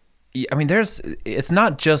mean, it's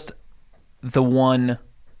not just the one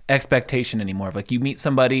expectation anymore of like you meet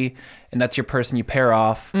somebody and that's your person, you pair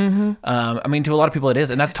off. I mean, to a lot of people it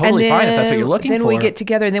is, and that's totally fine if that's what you're looking for. Then we get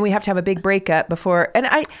together and then we have to have a big breakup before, and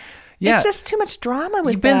it's just too much drama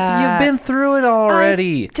with that. You've been through it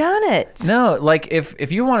already. I've done it. No, like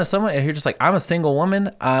if you want someone, if you're just like, I'm a single woman,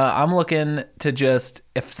 I'm looking to just,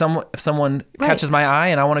 if someone catches my eye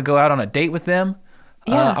and I want to go out on a date with them,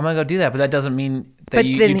 I'm going to go do that. But that doesn't mean that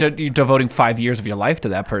you're devoting 5 years of your life to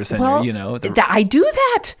that person. Well, I do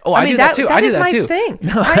that. Oh, I do that too. That is my too. thing.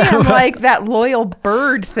 I am like that loyal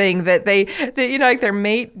bird thing that they like their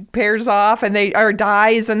mate pairs off and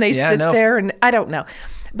dies and they sit there and I don't know.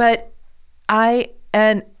 But I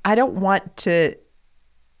don't want to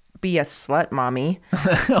be a slut mommy.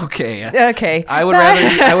 Okay. I would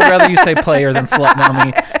rather you say player than slut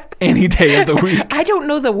mommy any day of the week. I don't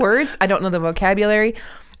know the words. I don't know the vocabulary.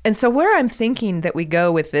 And so where I'm thinking that we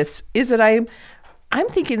go with this is that I'm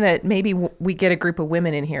thinking that maybe we get a group of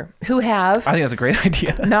women in here who have. I think that's a great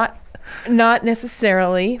idea. Not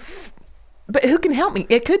necessarily, but who can help me.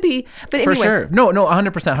 It could be, but anyway. For sure. No,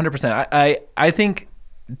 100%. I think.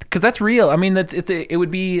 Because that's real. I mean, it would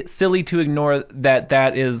be silly to ignore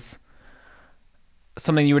that is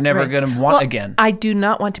something you were never going to want again. I do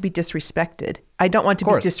not want to be disrespected. I don't want to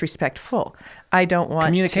be disrespectful. I don't want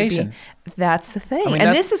communication. That's the thing. I mean,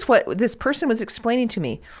 and this is what this person was explaining to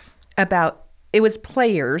me about. It was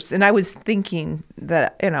players, and I was thinking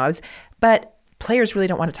that but players really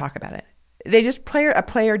don't want to talk about it. They just a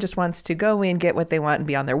player just wants to go in, get what they want, and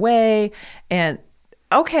be on their way, and.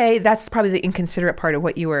 Okay, that's probably the inconsiderate part of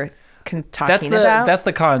what you were talking about. That's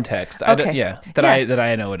the context. Okay. That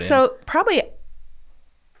I know it in. So probably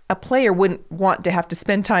a player wouldn't want to have to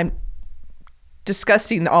spend time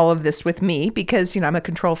discussing all of this with me because I'm a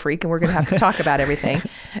control freak and we're going to have to talk about everything.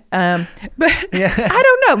 But I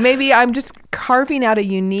don't know. Maybe I'm just carving out a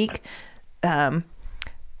unique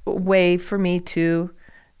way for me to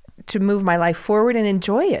move my life forward and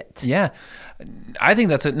enjoy it. Yeah. I think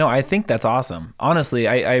that's awesome. Honestly,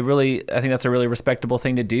 I think that's a really respectable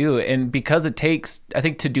thing to do. And because it takes, I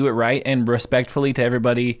think, to do it right and respectfully to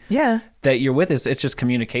everybody that you're with, it's just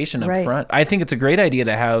communication up front. I think it's a great idea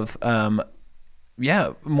to have,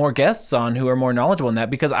 more guests on who are more knowledgeable in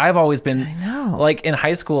that, because I've always been, like in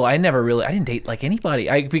high school, I didn't date like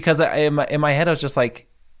anybody. Because in my head, I was just like,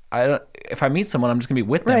 if I meet someone, I'm just gonna be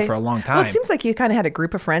with them for a long time. Well, it seems like you kind of had a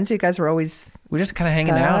group of friends. You guys were always just kind of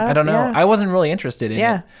hanging out. I don't know. I wasn't really interested in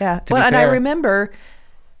it. Yeah. Well, and I remember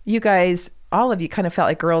you guys, all of you, kind of felt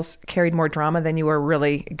like girls carried more drama than you were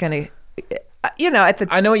really gonna.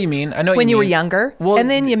 I know what you mean. When you were younger, and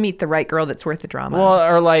then you meet the right girl that's worth the drama. Well,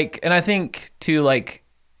 or like, and I think too, like,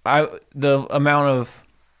 the amount of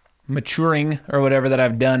maturing or whatever that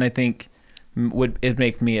I've done, I think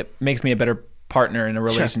makes me a better partner in a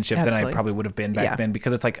relationship than I probably would have been back then,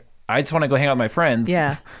 because it's like I just want to go hang out with my friends.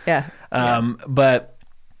 But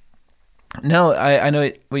no, I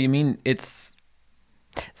know what you mean. It's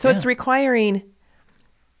requiring,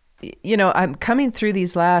 I'm coming through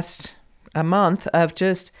these last a month of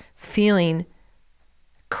just feeling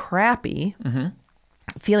crappy,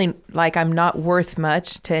 feeling like I'm not worth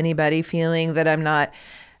much to anybody, feeling that I'm not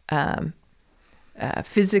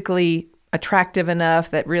physically attractive enough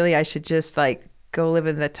that really I should just like go live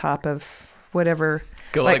in the top of whatever,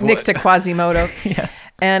 next to Quasimodo.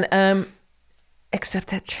 And except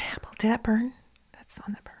that chapel, did that burn? That's the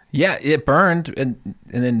one that burned. Yeah, it burned, and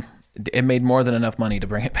then it made more than enough money to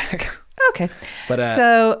bring it back. Okay. But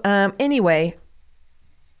so anyway,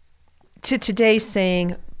 to today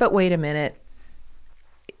saying, but wait a minute,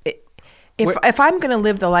 If I'm going to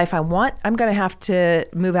live the life I want, I'm going to have to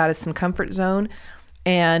move out of some comfort zone,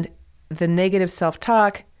 and the negative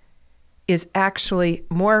self-talk is actually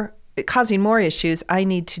causing more issues. I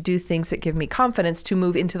need to do things that give me confidence to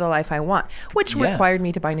move into the life I want, which required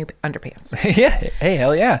me to buy new underpants. Yeah. Hey,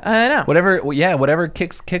 hell yeah. I know. Whatever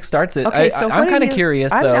kick starts it. Okay, so I'm kind of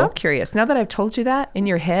curious, though. I'm curious. Now that I've told you that, in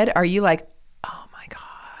your head, are you like, oh my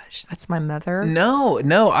gosh, that's my mother?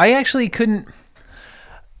 No, I actually couldn't.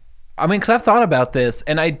 I mean, because I've thought about this,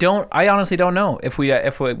 and I honestly don't know if we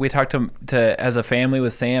talk to as a family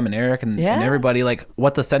with Sam and Eric and everybody, like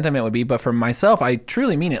what the sentiment would be. But for myself, I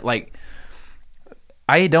truly mean it. Like,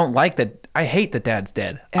 I don't like that. I hate that Dad's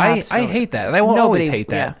dead. I hate that, and I will always hate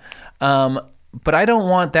that. Yeah. But I don't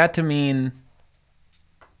want that to mean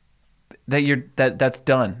that that's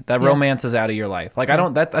done. That romance is out of your life. Like, I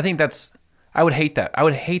would hate that. I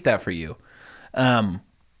would hate that for you.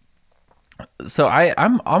 So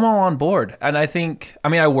I'm all on board, and I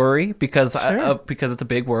worry because it's a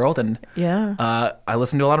big world, and I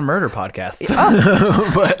listen to a lot of murder podcasts.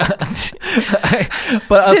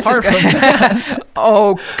 but apart from that,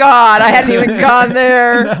 oh God, I hadn't even gone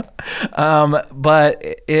there. No. But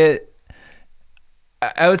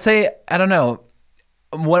I would say, I don't know,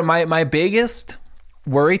 what my biggest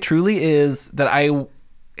worry truly is that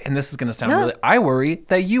and this is going to sound I worry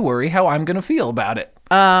that you worry how I'm going to feel about it.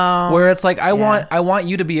 Where it's like, I want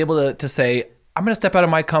you to be able to say, I'm going to step out of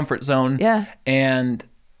my comfort zone. Yeah. And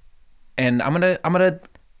I'm going to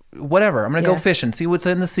whatever. I'm going to go fishing, see what's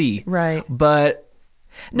in the sea. Right. But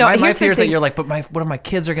my fear is that you're like, but what if my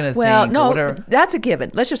kids are going to think? Well, no, that's a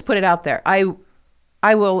given. Let's just put it out there.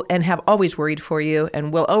 I will and have always worried for you,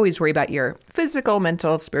 and will always worry about your physical,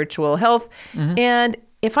 mental, spiritual health. Mm-hmm. And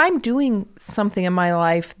if I'm doing something in my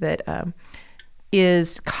life that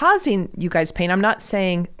is causing you guys pain, I'm not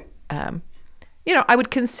saying, I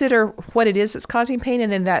would consider what it is that's causing pain,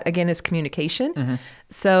 and then that again is communication. Mm-hmm.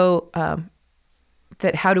 So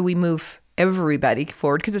that how do we move everybody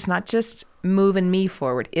forward? Because it's not just moving me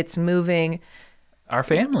forward; it's moving our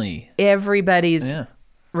family. Everybody's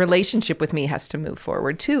relationship with me has to move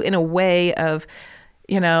forward too, in a way of,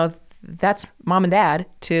 that's mom and dad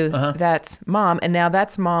to that's mom, and now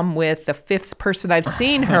that's mom with the fifth person I've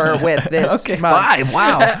seen her with this month. 5.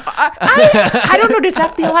 Wow. I don't know. Does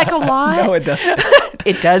that feel like a lot? No, it doesn't.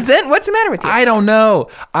 It doesn't? What's the matter with you? I don't know.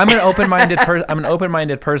 I'm an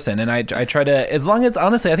open-minded person, and I try to, as long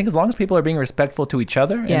as people are being respectful to each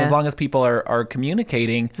other, and as long as people are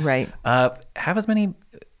communicating, right. Have as many,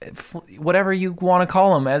 whatever you want to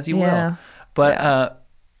call them as you will. But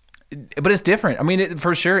but it's different. I mean,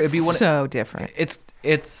 for sure, it'd be so different.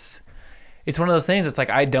 It's one of those things. It's like,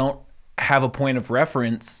 I don't have a point of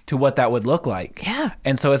reference to what that would look like. Yeah.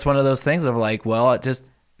 And so it's one of those things of like, well, it just,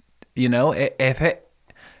 if it.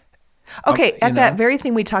 Okay, that very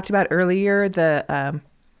thing we talked about earlier, the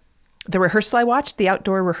rehearsal I watched, the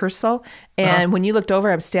outdoor rehearsal, and when you looked over,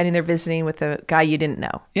 I'm standing there visiting with a guy you didn't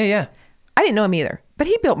know. Yeah. I didn't know him either, but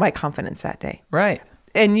he built my confidence that day. Right.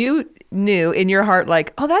 And you knew in your heart,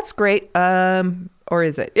 like, oh, that's great. Or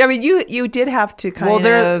is it? I mean, you did have to kind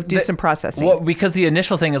of do some processing. Well, because the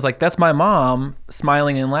initial thing is like, that's my mom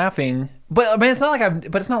smiling and laughing. But I mean, it's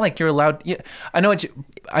not like you're allowed. I know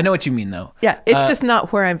what you mean though. Yeah, it's just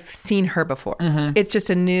not where I've seen her before. Mm-hmm. It's just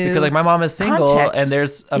a new because like my mom is single, context. And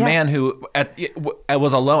there's a man who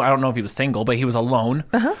was alone. I don't know if he was single, but he was alone.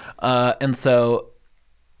 And so,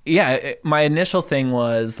 my initial thing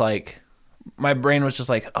was like, my brain was just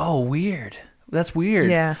like, oh, weird. That's weird.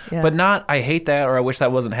 Yeah. But not, I hate that, or I wish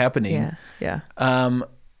that wasn't happening. Yeah.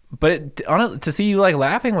 But to see you like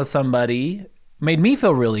laughing with somebody made me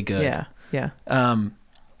feel really good. Yeah.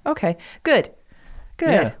 Okay. Good.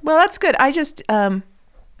 Yeah. Well, that's good. I just,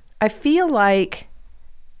 I feel like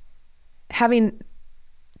having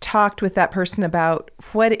talked with that person about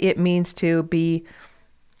what it means to be,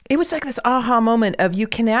 it was like this aha moment of you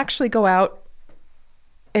can actually go out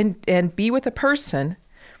and be with a person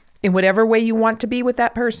in whatever way you want to be with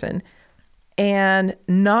that person, and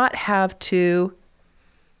not have to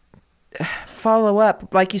follow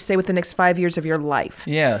up, like you say, with the next 5 years of your life.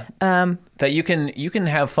 Yeah. That you can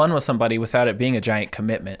have fun with somebody without it being a giant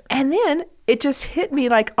commitment. And then it just hit me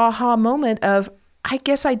like aha moment of, I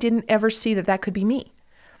guess I didn't ever see that could be me.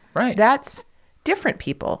 Right. That's different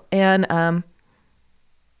people. And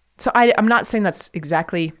so I'm not saying that's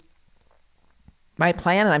exactly my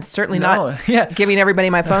plan, and I'm certainly not giving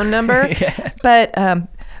everybody my phone number. But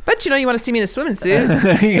you want to see me in a swimming suit,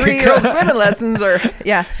 3-year-old swimming lessons, or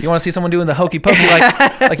you want to see someone doing the hokey pokey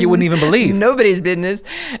like you wouldn't even believe. Nobody's business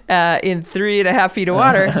in 3.5 feet of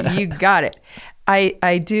water. You got it.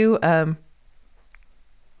 I do.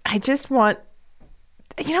 I I just want,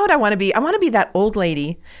 you know what I want to be? I want to be that old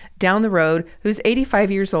lady down the road who's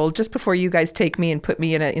 85 years old just before you guys take me and put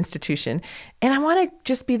me in an institution. And I want to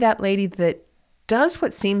just be that lady that does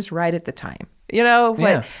what seems right at the time,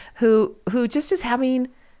 who just is having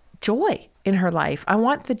joy in her life. I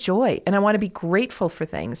want the joy, and I want to be grateful for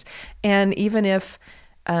things. And even if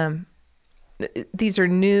these are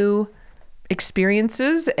new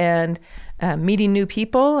experiences and meeting new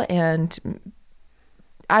people, and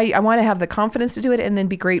I want to have the confidence to do it, and then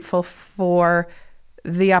be grateful for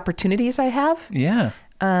the opportunities I have. Yeah.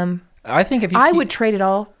 I think if you I would trade it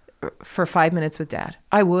all for 5 minutes with Dad.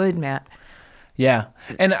 I would, Matt. Yeah.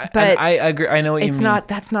 And I agree. I know what you mean.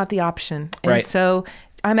 That's not the option. And right. So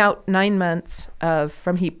I'm out 9 months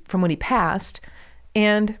from when he passed,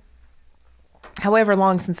 and however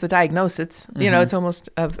long since the diagnosis, it's almost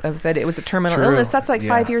of that it was a terminal illness. That's like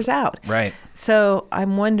 5 years out. Right. So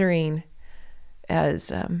I'm wondering,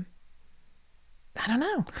 as I don't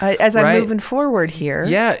know, as I'm moving forward here.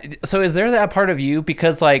 Yeah. So is there that part of you?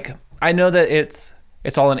 Because like, I know that it's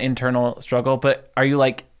all an internal struggle, but are you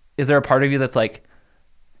like, is there a part of you that's like,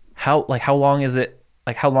 how long is it?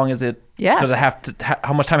 Like, how long is it? Yeah. Does it have to,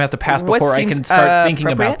 how much time has to pass before I can start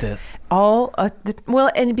thinking about this?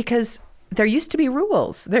 And because there used to be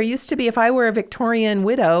rules. There used to be, if I were a Victorian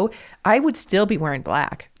widow, I would still be wearing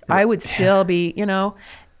black. I would still be,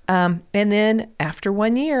 and then after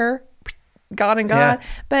 1 year, gone and gone. Yeah.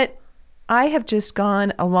 But I have just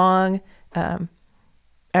gone along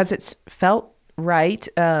as it's felt right.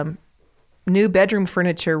 New bedroom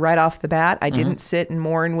furniture right off the bat. I didn't sit and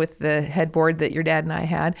mourn with the headboard that your dad and I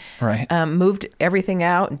had. Right. Moved everything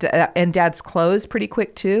out, and Dad's clothes pretty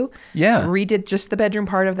quick too. Yeah. Redid just the bedroom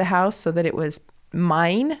part of the house so that it was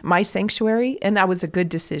mine, my sanctuary, and that was a good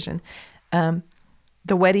decision. The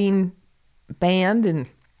wedding band, and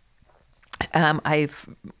I've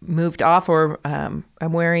moved off, or I'm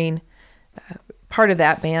wearing part of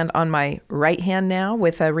that band on my right hand now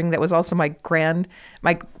with a ring that was also my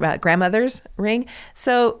grandmother's ring.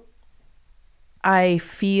 So I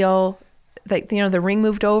feel like, the ring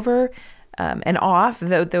moved over and off.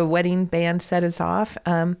 The wedding band set is off.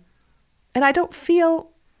 And I don't feel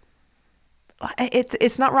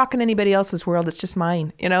it's not rocking anybody else's world. It's just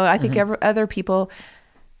mine. I think other people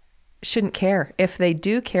shouldn't care. If they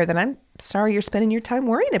do care, then I'm sorry you're spending your time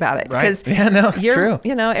worrying about it. Right. Because true.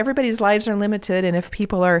 Everybody's lives are limited, and if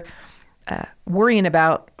people are worrying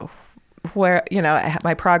about where,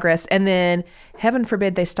 my progress, and then heaven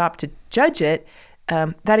forbid they stop to judge it,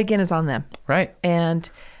 that again is on them. Right.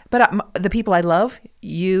 But the people I love,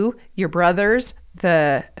 you, your brothers,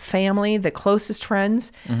 the family, the closest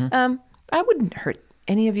friends, I wouldn't hurt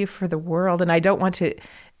any of you for the world, and I don't want to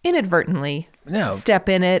inadvertently step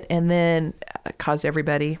in it and then cause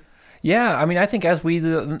everybody. Yeah, I mean, I think as we,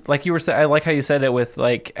 like you were saying, I like how you said it with,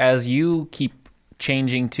 like, as you keep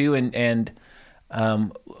changing too, and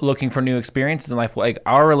looking for new experiences in life, like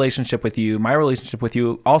our relationship with you, my relationship with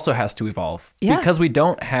you also has to evolve because we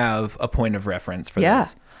don't have a point of reference for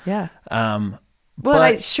this. Yeah. Well,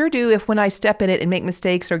 I sure do. If when I step in it and make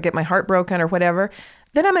mistakes or get my heart broken or whatever,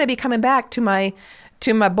 then I'm going to be coming back to my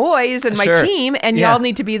boys and my team, and y'all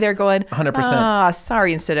need to be there going, 100%.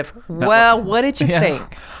 Sorry, instead of, well, what did you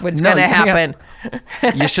think was going to happen?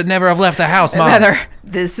 You should never have left the house, Mom. Rather,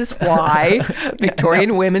 this is why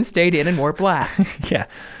Victorian women stayed in and wore black. Yeah.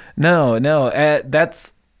 No.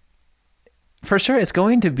 That's, for sure, it's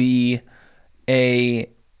going to be an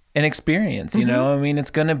experience, I mean,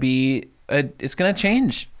 it's going to be, it's going to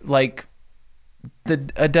change, like, a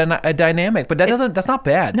dynamic, but that's not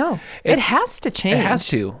bad. No, it has to change. It has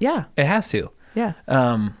to. Yeah. It has to. Yeah.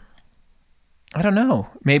 I don't know.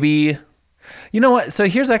 Maybe, you know what? So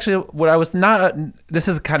here's actually what I was not, this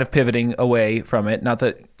is kind of pivoting away from it. Not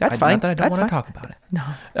that that's fine. Not that I don't want to talk about it.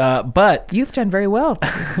 No. But you've done very well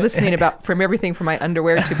listening about from everything from my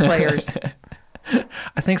underwear to players.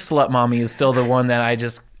 I think Slut Mommy is still the one that I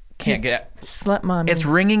just can't get. Slut Mommy. It's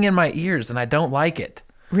ringing in my ears and I don't like it.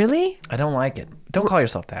 Really? I don't like it. Don't call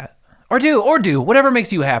yourself that. Or do. Whatever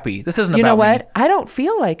makes you happy. This isn't about me. You know what? I don't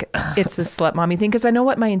feel like it's a slut mommy thing because I know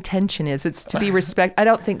what my intention is. It's to be I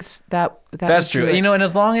don't think that's true. And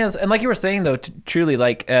as long as, and like you were saying though, truly,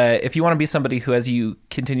 like if you want to be somebody who, as you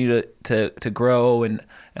continue to grow and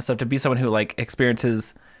stuff, to be someone who like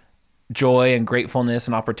experiences joy and gratefulness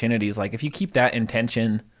and opportunities, like if you keep that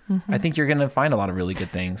intention, I think you're going to find a lot of really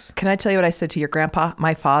good things. Can I tell you what I said to your grandpa,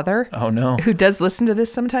 my father? Oh, no. Who does listen to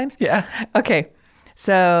this sometimes? Yeah. Okay.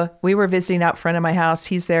 So we were visiting out front of my house.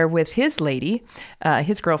 He's there with his lady,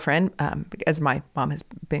 his girlfriend, as my mom has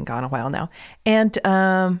been gone a while now. And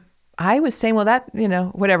I was saying, well, that,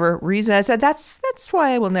 whatever reason, I said, that's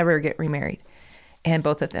why I will never get remarried. And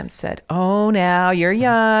both of them said, oh, now you're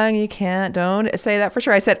young. You don't say that for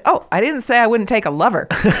sure. I said, oh, I didn't say I wouldn't take a lover.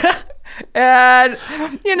 And,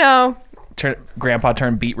 Grandpa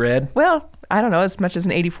turned beet red. Well, I don't know, as much as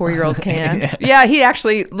an 84-year-old can. Yeah, he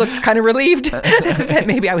actually looked kind of relieved that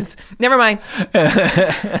maybe I was, never mind.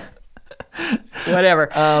 Whatever.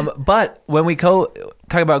 But when we talk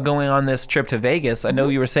about going on this trip to Vegas, I know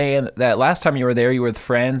you were saying that last time you were there, you were with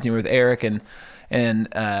friends, you were with Eric and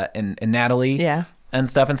Natalie, and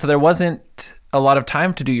stuff, and so there wasn't a lot of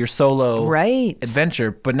time to do your solo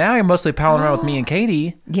adventure. But now you're mostly palling around with me and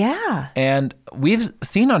Katie. Yeah, and we've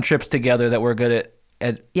seen on trips together that we're good at.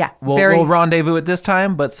 We'll rendezvous at this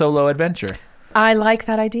time, but solo adventure. I like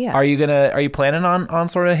that idea. Are you planning on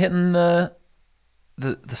sort of hitting the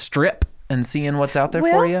strip and seeing what's out there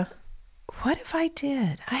for you? What if I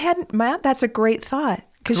did? I hadn't. That's a great thought.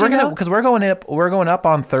 Because we're going up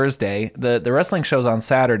on Thursday. The wrestling show's on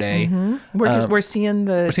Saturday. Mm-hmm. We're seeing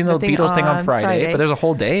the Beatles thing on Friday, but there's a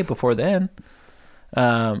whole day before then.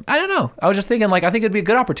 I don't know. I was just thinking, I think it'd be a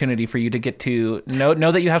good opportunity for you to get to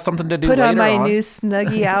know that you have something to do. Put on my new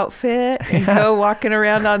Snuggie outfit and go walking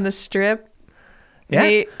around on the strip.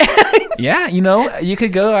 Yeah, yeah. You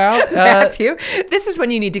could go out, Matthew. This is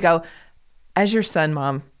when you need to go as your son,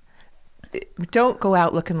 Mom. Don't go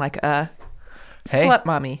out looking like a slut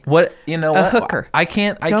mommy. What a hooker. I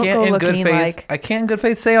can't in good faith. I can't in good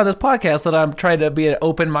faith say on this podcast that I'm trying to be an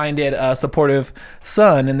open-minded, supportive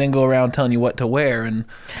son, and then go around telling you what to wear and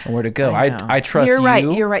where to go. I trust you.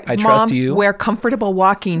 You're right. I Mom, trust you. Wear comfortable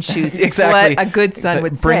walking shoes. Exactly. Is what a good son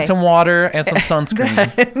would say. Bring some water and some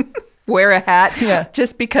sunscreen. Wear a hat,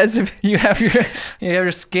 just because of you have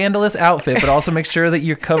your scandalous outfit, but also make sure that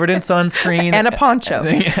you're covered in sunscreen and a poncho.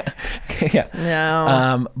 Yeah.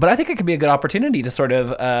 No. But I think it could be a good opportunity to sort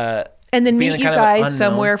of and then meet you guys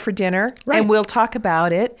somewhere for dinner, and we'll talk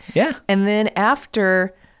about it. Yeah. And then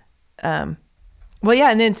after, and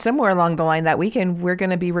then somewhere along the line that weekend, we're going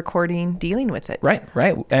to be recording Dealing with It. Right.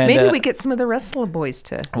 And maybe we get some of the Wrestle Boys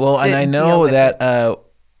to. Well, and I know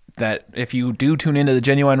that if you do tune into the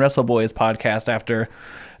Genuine Wrestle Boys podcast after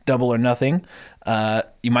Double or Nothing,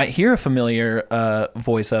 you might hear a familiar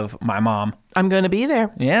voice of my mom. I'm going to be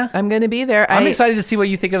there. Yeah. I'm going to be there. I'm excited to see what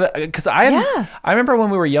you think of it, because I remember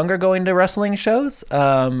when we were younger going to wrestling shows,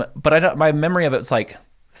 but my memory of it was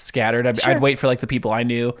scattered. I'd wait for the people I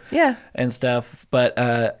knew and stuff. But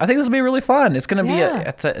I think this will be really fun. It's going to be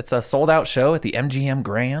it's a sold out show at the MGM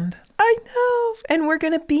Grand. I know. And we're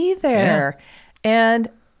going to be there. Yeah. And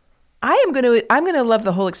I'm going to love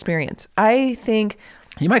the whole experience. I think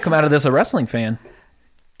you might come out of this a wrestling fan.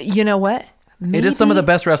 You know what? Maybe. It is some of the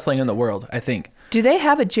best wrestling in the world, I think. Do they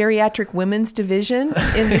have a geriatric women's division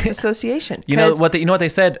in this association? You know what they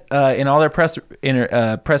said in all their press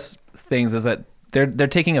things is that they're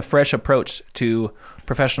taking a fresh approach to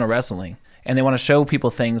professional wrestling, and they want to show people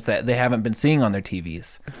things that they haven't been seeing on their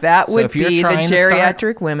TVs. That would be the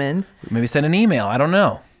geriatric women. Maybe send an email. I don't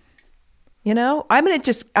know. I'm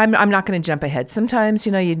not going to jump ahead. Sometimes,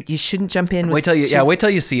 you shouldn't jump in. Wait till you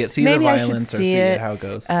see it. See the violence or see how it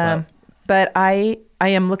goes. But I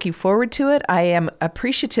am looking forward to it. I am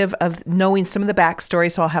appreciative of knowing some of the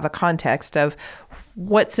backstory, so I'll have a context of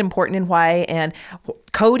what's important and why. And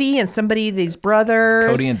Cody and these brothers.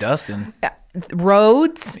 Cody and Dustin.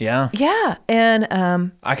 Rhodes. Yeah. Yeah.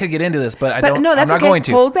 And I could get into this, but I don't. No, that's I'm not okay. going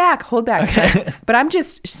to. Hold back. Okay. But I'm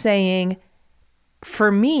just saying,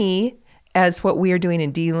 for me, as what we are doing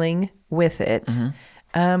in Dealing with It,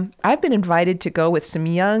 I've been invited to go with some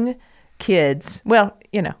young kids,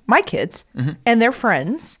 my kids and their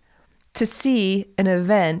friends, to see an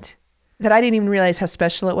event that I didn't even realize how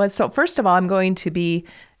special it was. So first of all, I'm going to be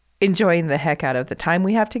enjoying the heck out of the time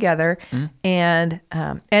we have together and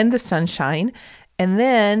the sunshine, and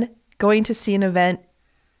then going to see an event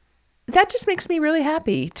that just makes me really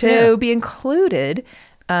happy to be included,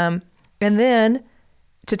 and then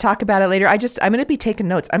to talk about it later. I'm going to be taking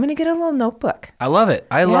notes. I'm going to get a little notebook. I love it.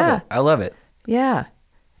 I love it. Yeah.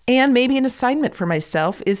 And maybe an assignment for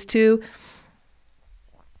myself is to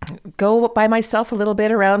go by myself a little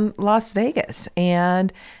bit around Las Vegas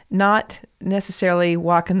and not necessarily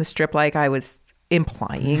walk in the strip like I was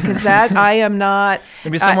implying, because that I am not.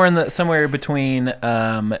 Maybe somewhere between,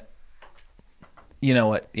 you know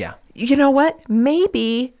what? Yeah. You know what?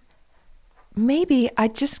 Maybe I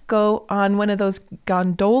just go on one of those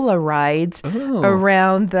gondola rides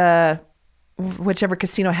around whichever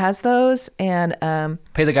casino has those, and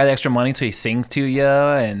pay the guy the extra money so he sings to you,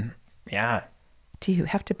 and Do you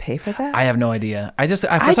have to pay for that? I have no idea.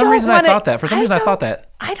 For some reason I thought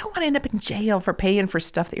that. I don't want to end up in jail for paying for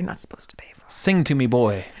stuff that you're not supposed to pay for. Sing to me,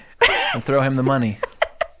 boy, and throw him the money.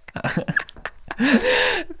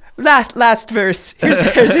 Last verse.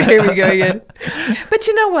 Here we go again. But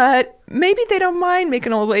you know what? Maybe they don't mind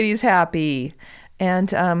making old ladies happy.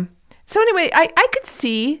 And so anyway, I could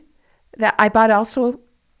see that I bought also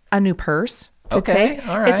a new purse. Okay,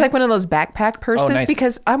 all right. It's like one of those backpack purses nice.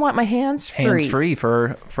 Because I want my hands free. Hands free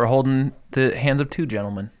for holding the hands of two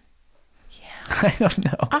gentlemen. Yeah. I don't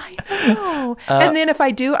know. I know. And then if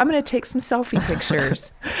I do, I'm going to take some selfie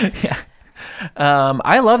pictures. Yeah.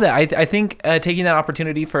 I love that. I think taking that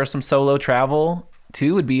opportunity for some solo travel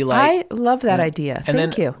too would be like. I love that idea.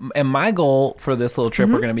 Thank you. And my goal for this little trip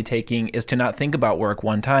we're going to be taking is to not think about work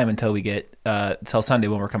one time until we get till Sunday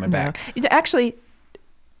when we're coming back. Actually,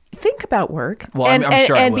 think about work. Well, I'm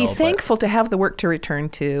sure I will, be thankful to have the work to return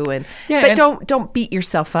to, but don't beat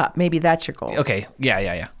yourself up. Maybe that's your goal. Okay.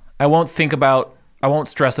 Yeah. I won't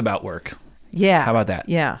stress about work. Yeah. How about that?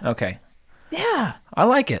 Yeah. Okay. Yeah. I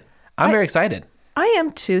like it. I'm very excited. I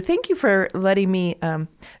am too. Thank you for letting me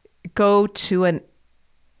go to an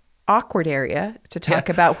awkward area to talk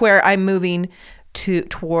about where I'm moving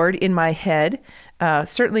toward in my head.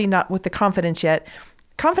 Certainly not with the confidence yet.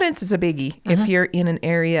 Confidence is a biggie if you're in an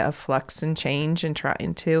area of flux and change and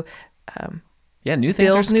trying to new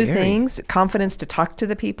things are scary. New things. Confidence to talk to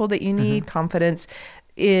the people that you need. Confidence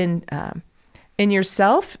in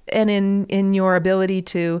yourself and in your ability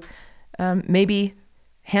to maybe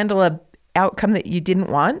handle a outcome that you didn't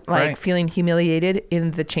want, like feeling humiliated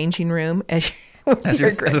in the changing room as a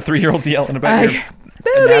 3-year-old's yelling about your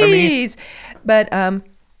boobies. But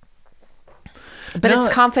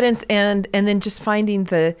it's confidence and then just finding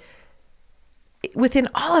within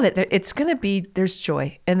all of it, there's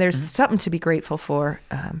joy and there's something to be grateful for.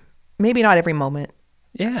 Maybe not every moment.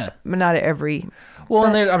 Yeah. Not every. Well,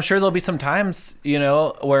 and I'm sure there'll be some times,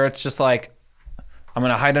 where it's just like, I'm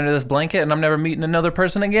going to hide under this blanket and I'm never meeting another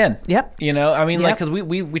person again. Yep. Because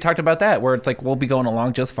we talked about that where it's like, we'll be going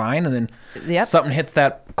along just fine. And then something hits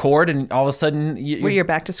that chord and all of a sudden you're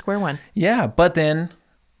back to square one. Yeah. But then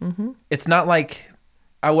it's not like,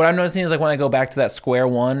 what I'm noticing is like when I go back to that square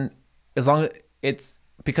one, as long as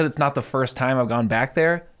because it's not the first time I've gone back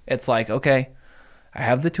there, it's like, okay, I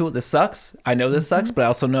have the tool. This sucks. I know this sucks, but I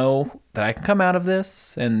also know that I can come out of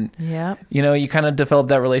this. And, you kind of develop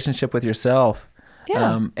that relationship with yourself.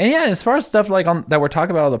 Yeah. As far as stuff like that we're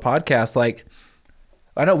talking about on the podcast, like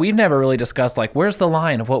I know we've never really discussed like where's the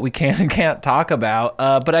line of what we can and can't talk about.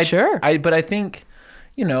 But I think,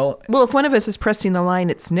 well, if one of us is pressing the line,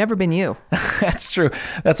 it's never been you. That's true.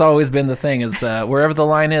 That's always been the thing is wherever the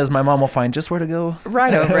line is, my mom will find just where to go.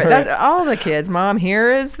 Right over it. That's all the kids. Mom,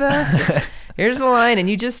 here's the line, and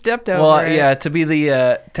you just stepped over. Well, yeah, to be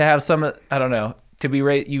to have some, I don't know, to be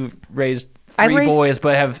you've raised three boys,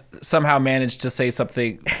 but have somehow managed to say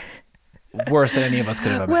something worse than any of us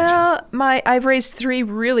could have imagined. Well, I've raised 3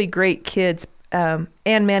 really great kids, and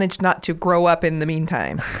managed not to grow up in the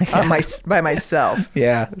meantime by myself.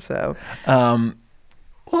 Yeah. So,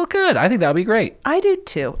 well, good. I think that'll be great. I do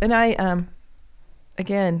too, and I,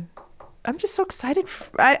 again, I'm just so excited.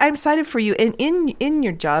 I'm excited for you, and in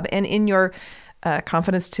your job and in your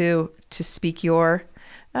confidence to speak your.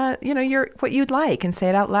 Your what you'd like and say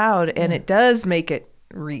it out loud, and it does make it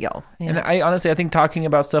real. And I think talking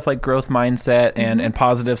about stuff like growth mindset and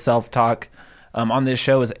positive self-talk on this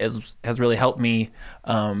show has really helped me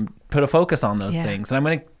put a focus on those things. And I'm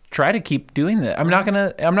going to try to keep doing that. I'm not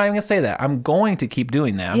even going to say that. I'm going to keep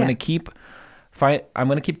doing that. I'm going to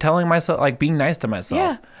keep telling myself, like being nice to myself.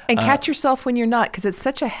 Yeah. And catch yourself when you're not, because it's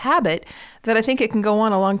such a habit that I think it can go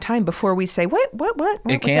on a long time before we say, what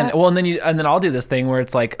it can. Well, and then I'll do this thing where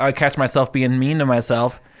it's like, I catch myself being mean to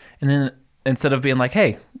myself. And then instead of being like,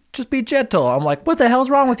 hey, just be gentle, I'm like, what the hell's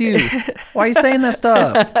wrong with you? Why are you saying that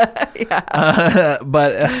stuff?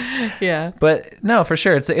 But no, for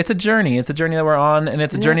sure. It's a journey. It's a journey that we're on. And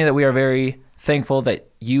it's a journey that we are very thankful that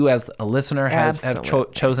you as a listener have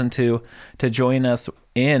chosen to join us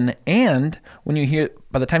in. And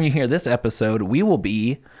by the time you hear this episode, we will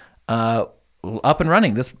be up and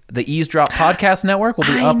running. The Eavesdrop Podcast Network will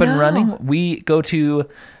be up and running. We go to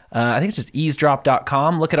I think it's just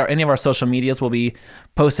eavesdrop.com. Look at any of our social medias. We'll be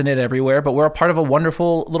posting it everywhere. But we're a part of a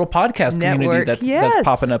wonderful little podcast community that's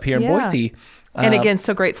popping up here in Boise. And again,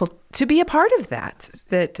 so grateful to be a part of that.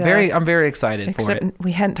 I'm very excited for it.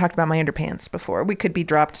 We hadn't talked about my underpants before. We could be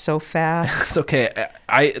dropped so fast. It's okay.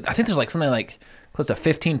 I think there's like something like close to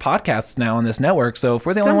 15 podcasts now on this network. So if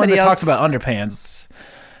we're the only one that talks about underpants,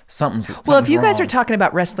 something's well, if you guys wrong. are talking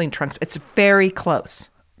about wrestling trunks, it's very close.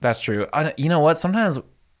 That's true. You know what? Sometimes,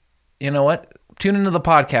 tune into the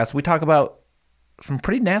podcast. We talk about some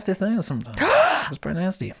pretty nasty things sometimes. It's pretty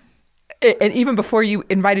nasty. And even before you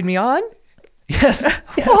invited me on? Yes.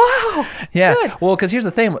 Wow. Yeah. Good. Well, because here's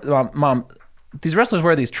the thing, Mom. These wrestlers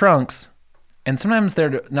wear these trunks, and sometimes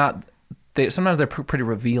they're not. Sometimes they're pretty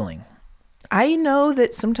revealing. I know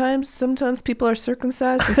that sometimes people are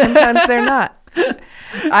circumcised and sometimes they're not.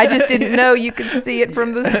 I just didn't know you could see it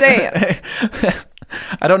from the stand.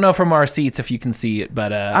 I don't know from our seats if you can see it,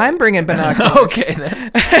 but I'm bringing binoculars. Okay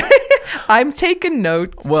then. I'm taking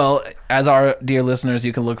notes. Well, as our dear listeners,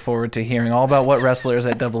 you can look forward to hearing all about what wrestlers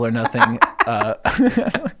at Double or Nothing.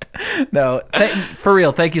 No, for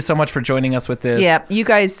real. Thank you so much for joining us with this. Yeah, you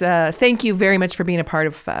guys. Thank you very much for being a part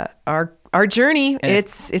of our journey. And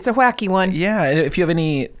it's a wacky one. Yeah, if you have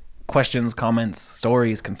any questions, comments,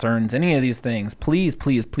 stories, concerns, any of these things, please,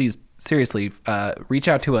 seriously, reach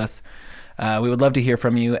out to us. We would love to hear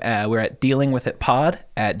from you. We're at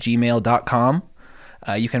dealingwithitpod@gmail.com.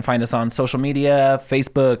 You can find us on social media,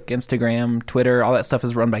 Facebook, Instagram, Twitter. All that stuff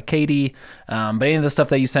is run by Katie. But any of the stuff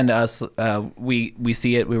that you send to us, we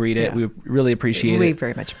see it, we read it. Yeah. We really appreciate it. We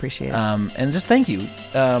very much appreciate it. And just thank you.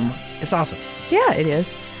 It's awesome. Yeah, it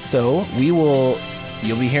is. So you'll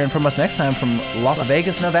be hearing from us next time from Las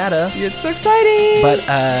Vegas, Nevada. It's so exciting. But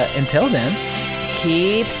until then,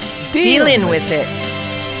 keep dealing with it.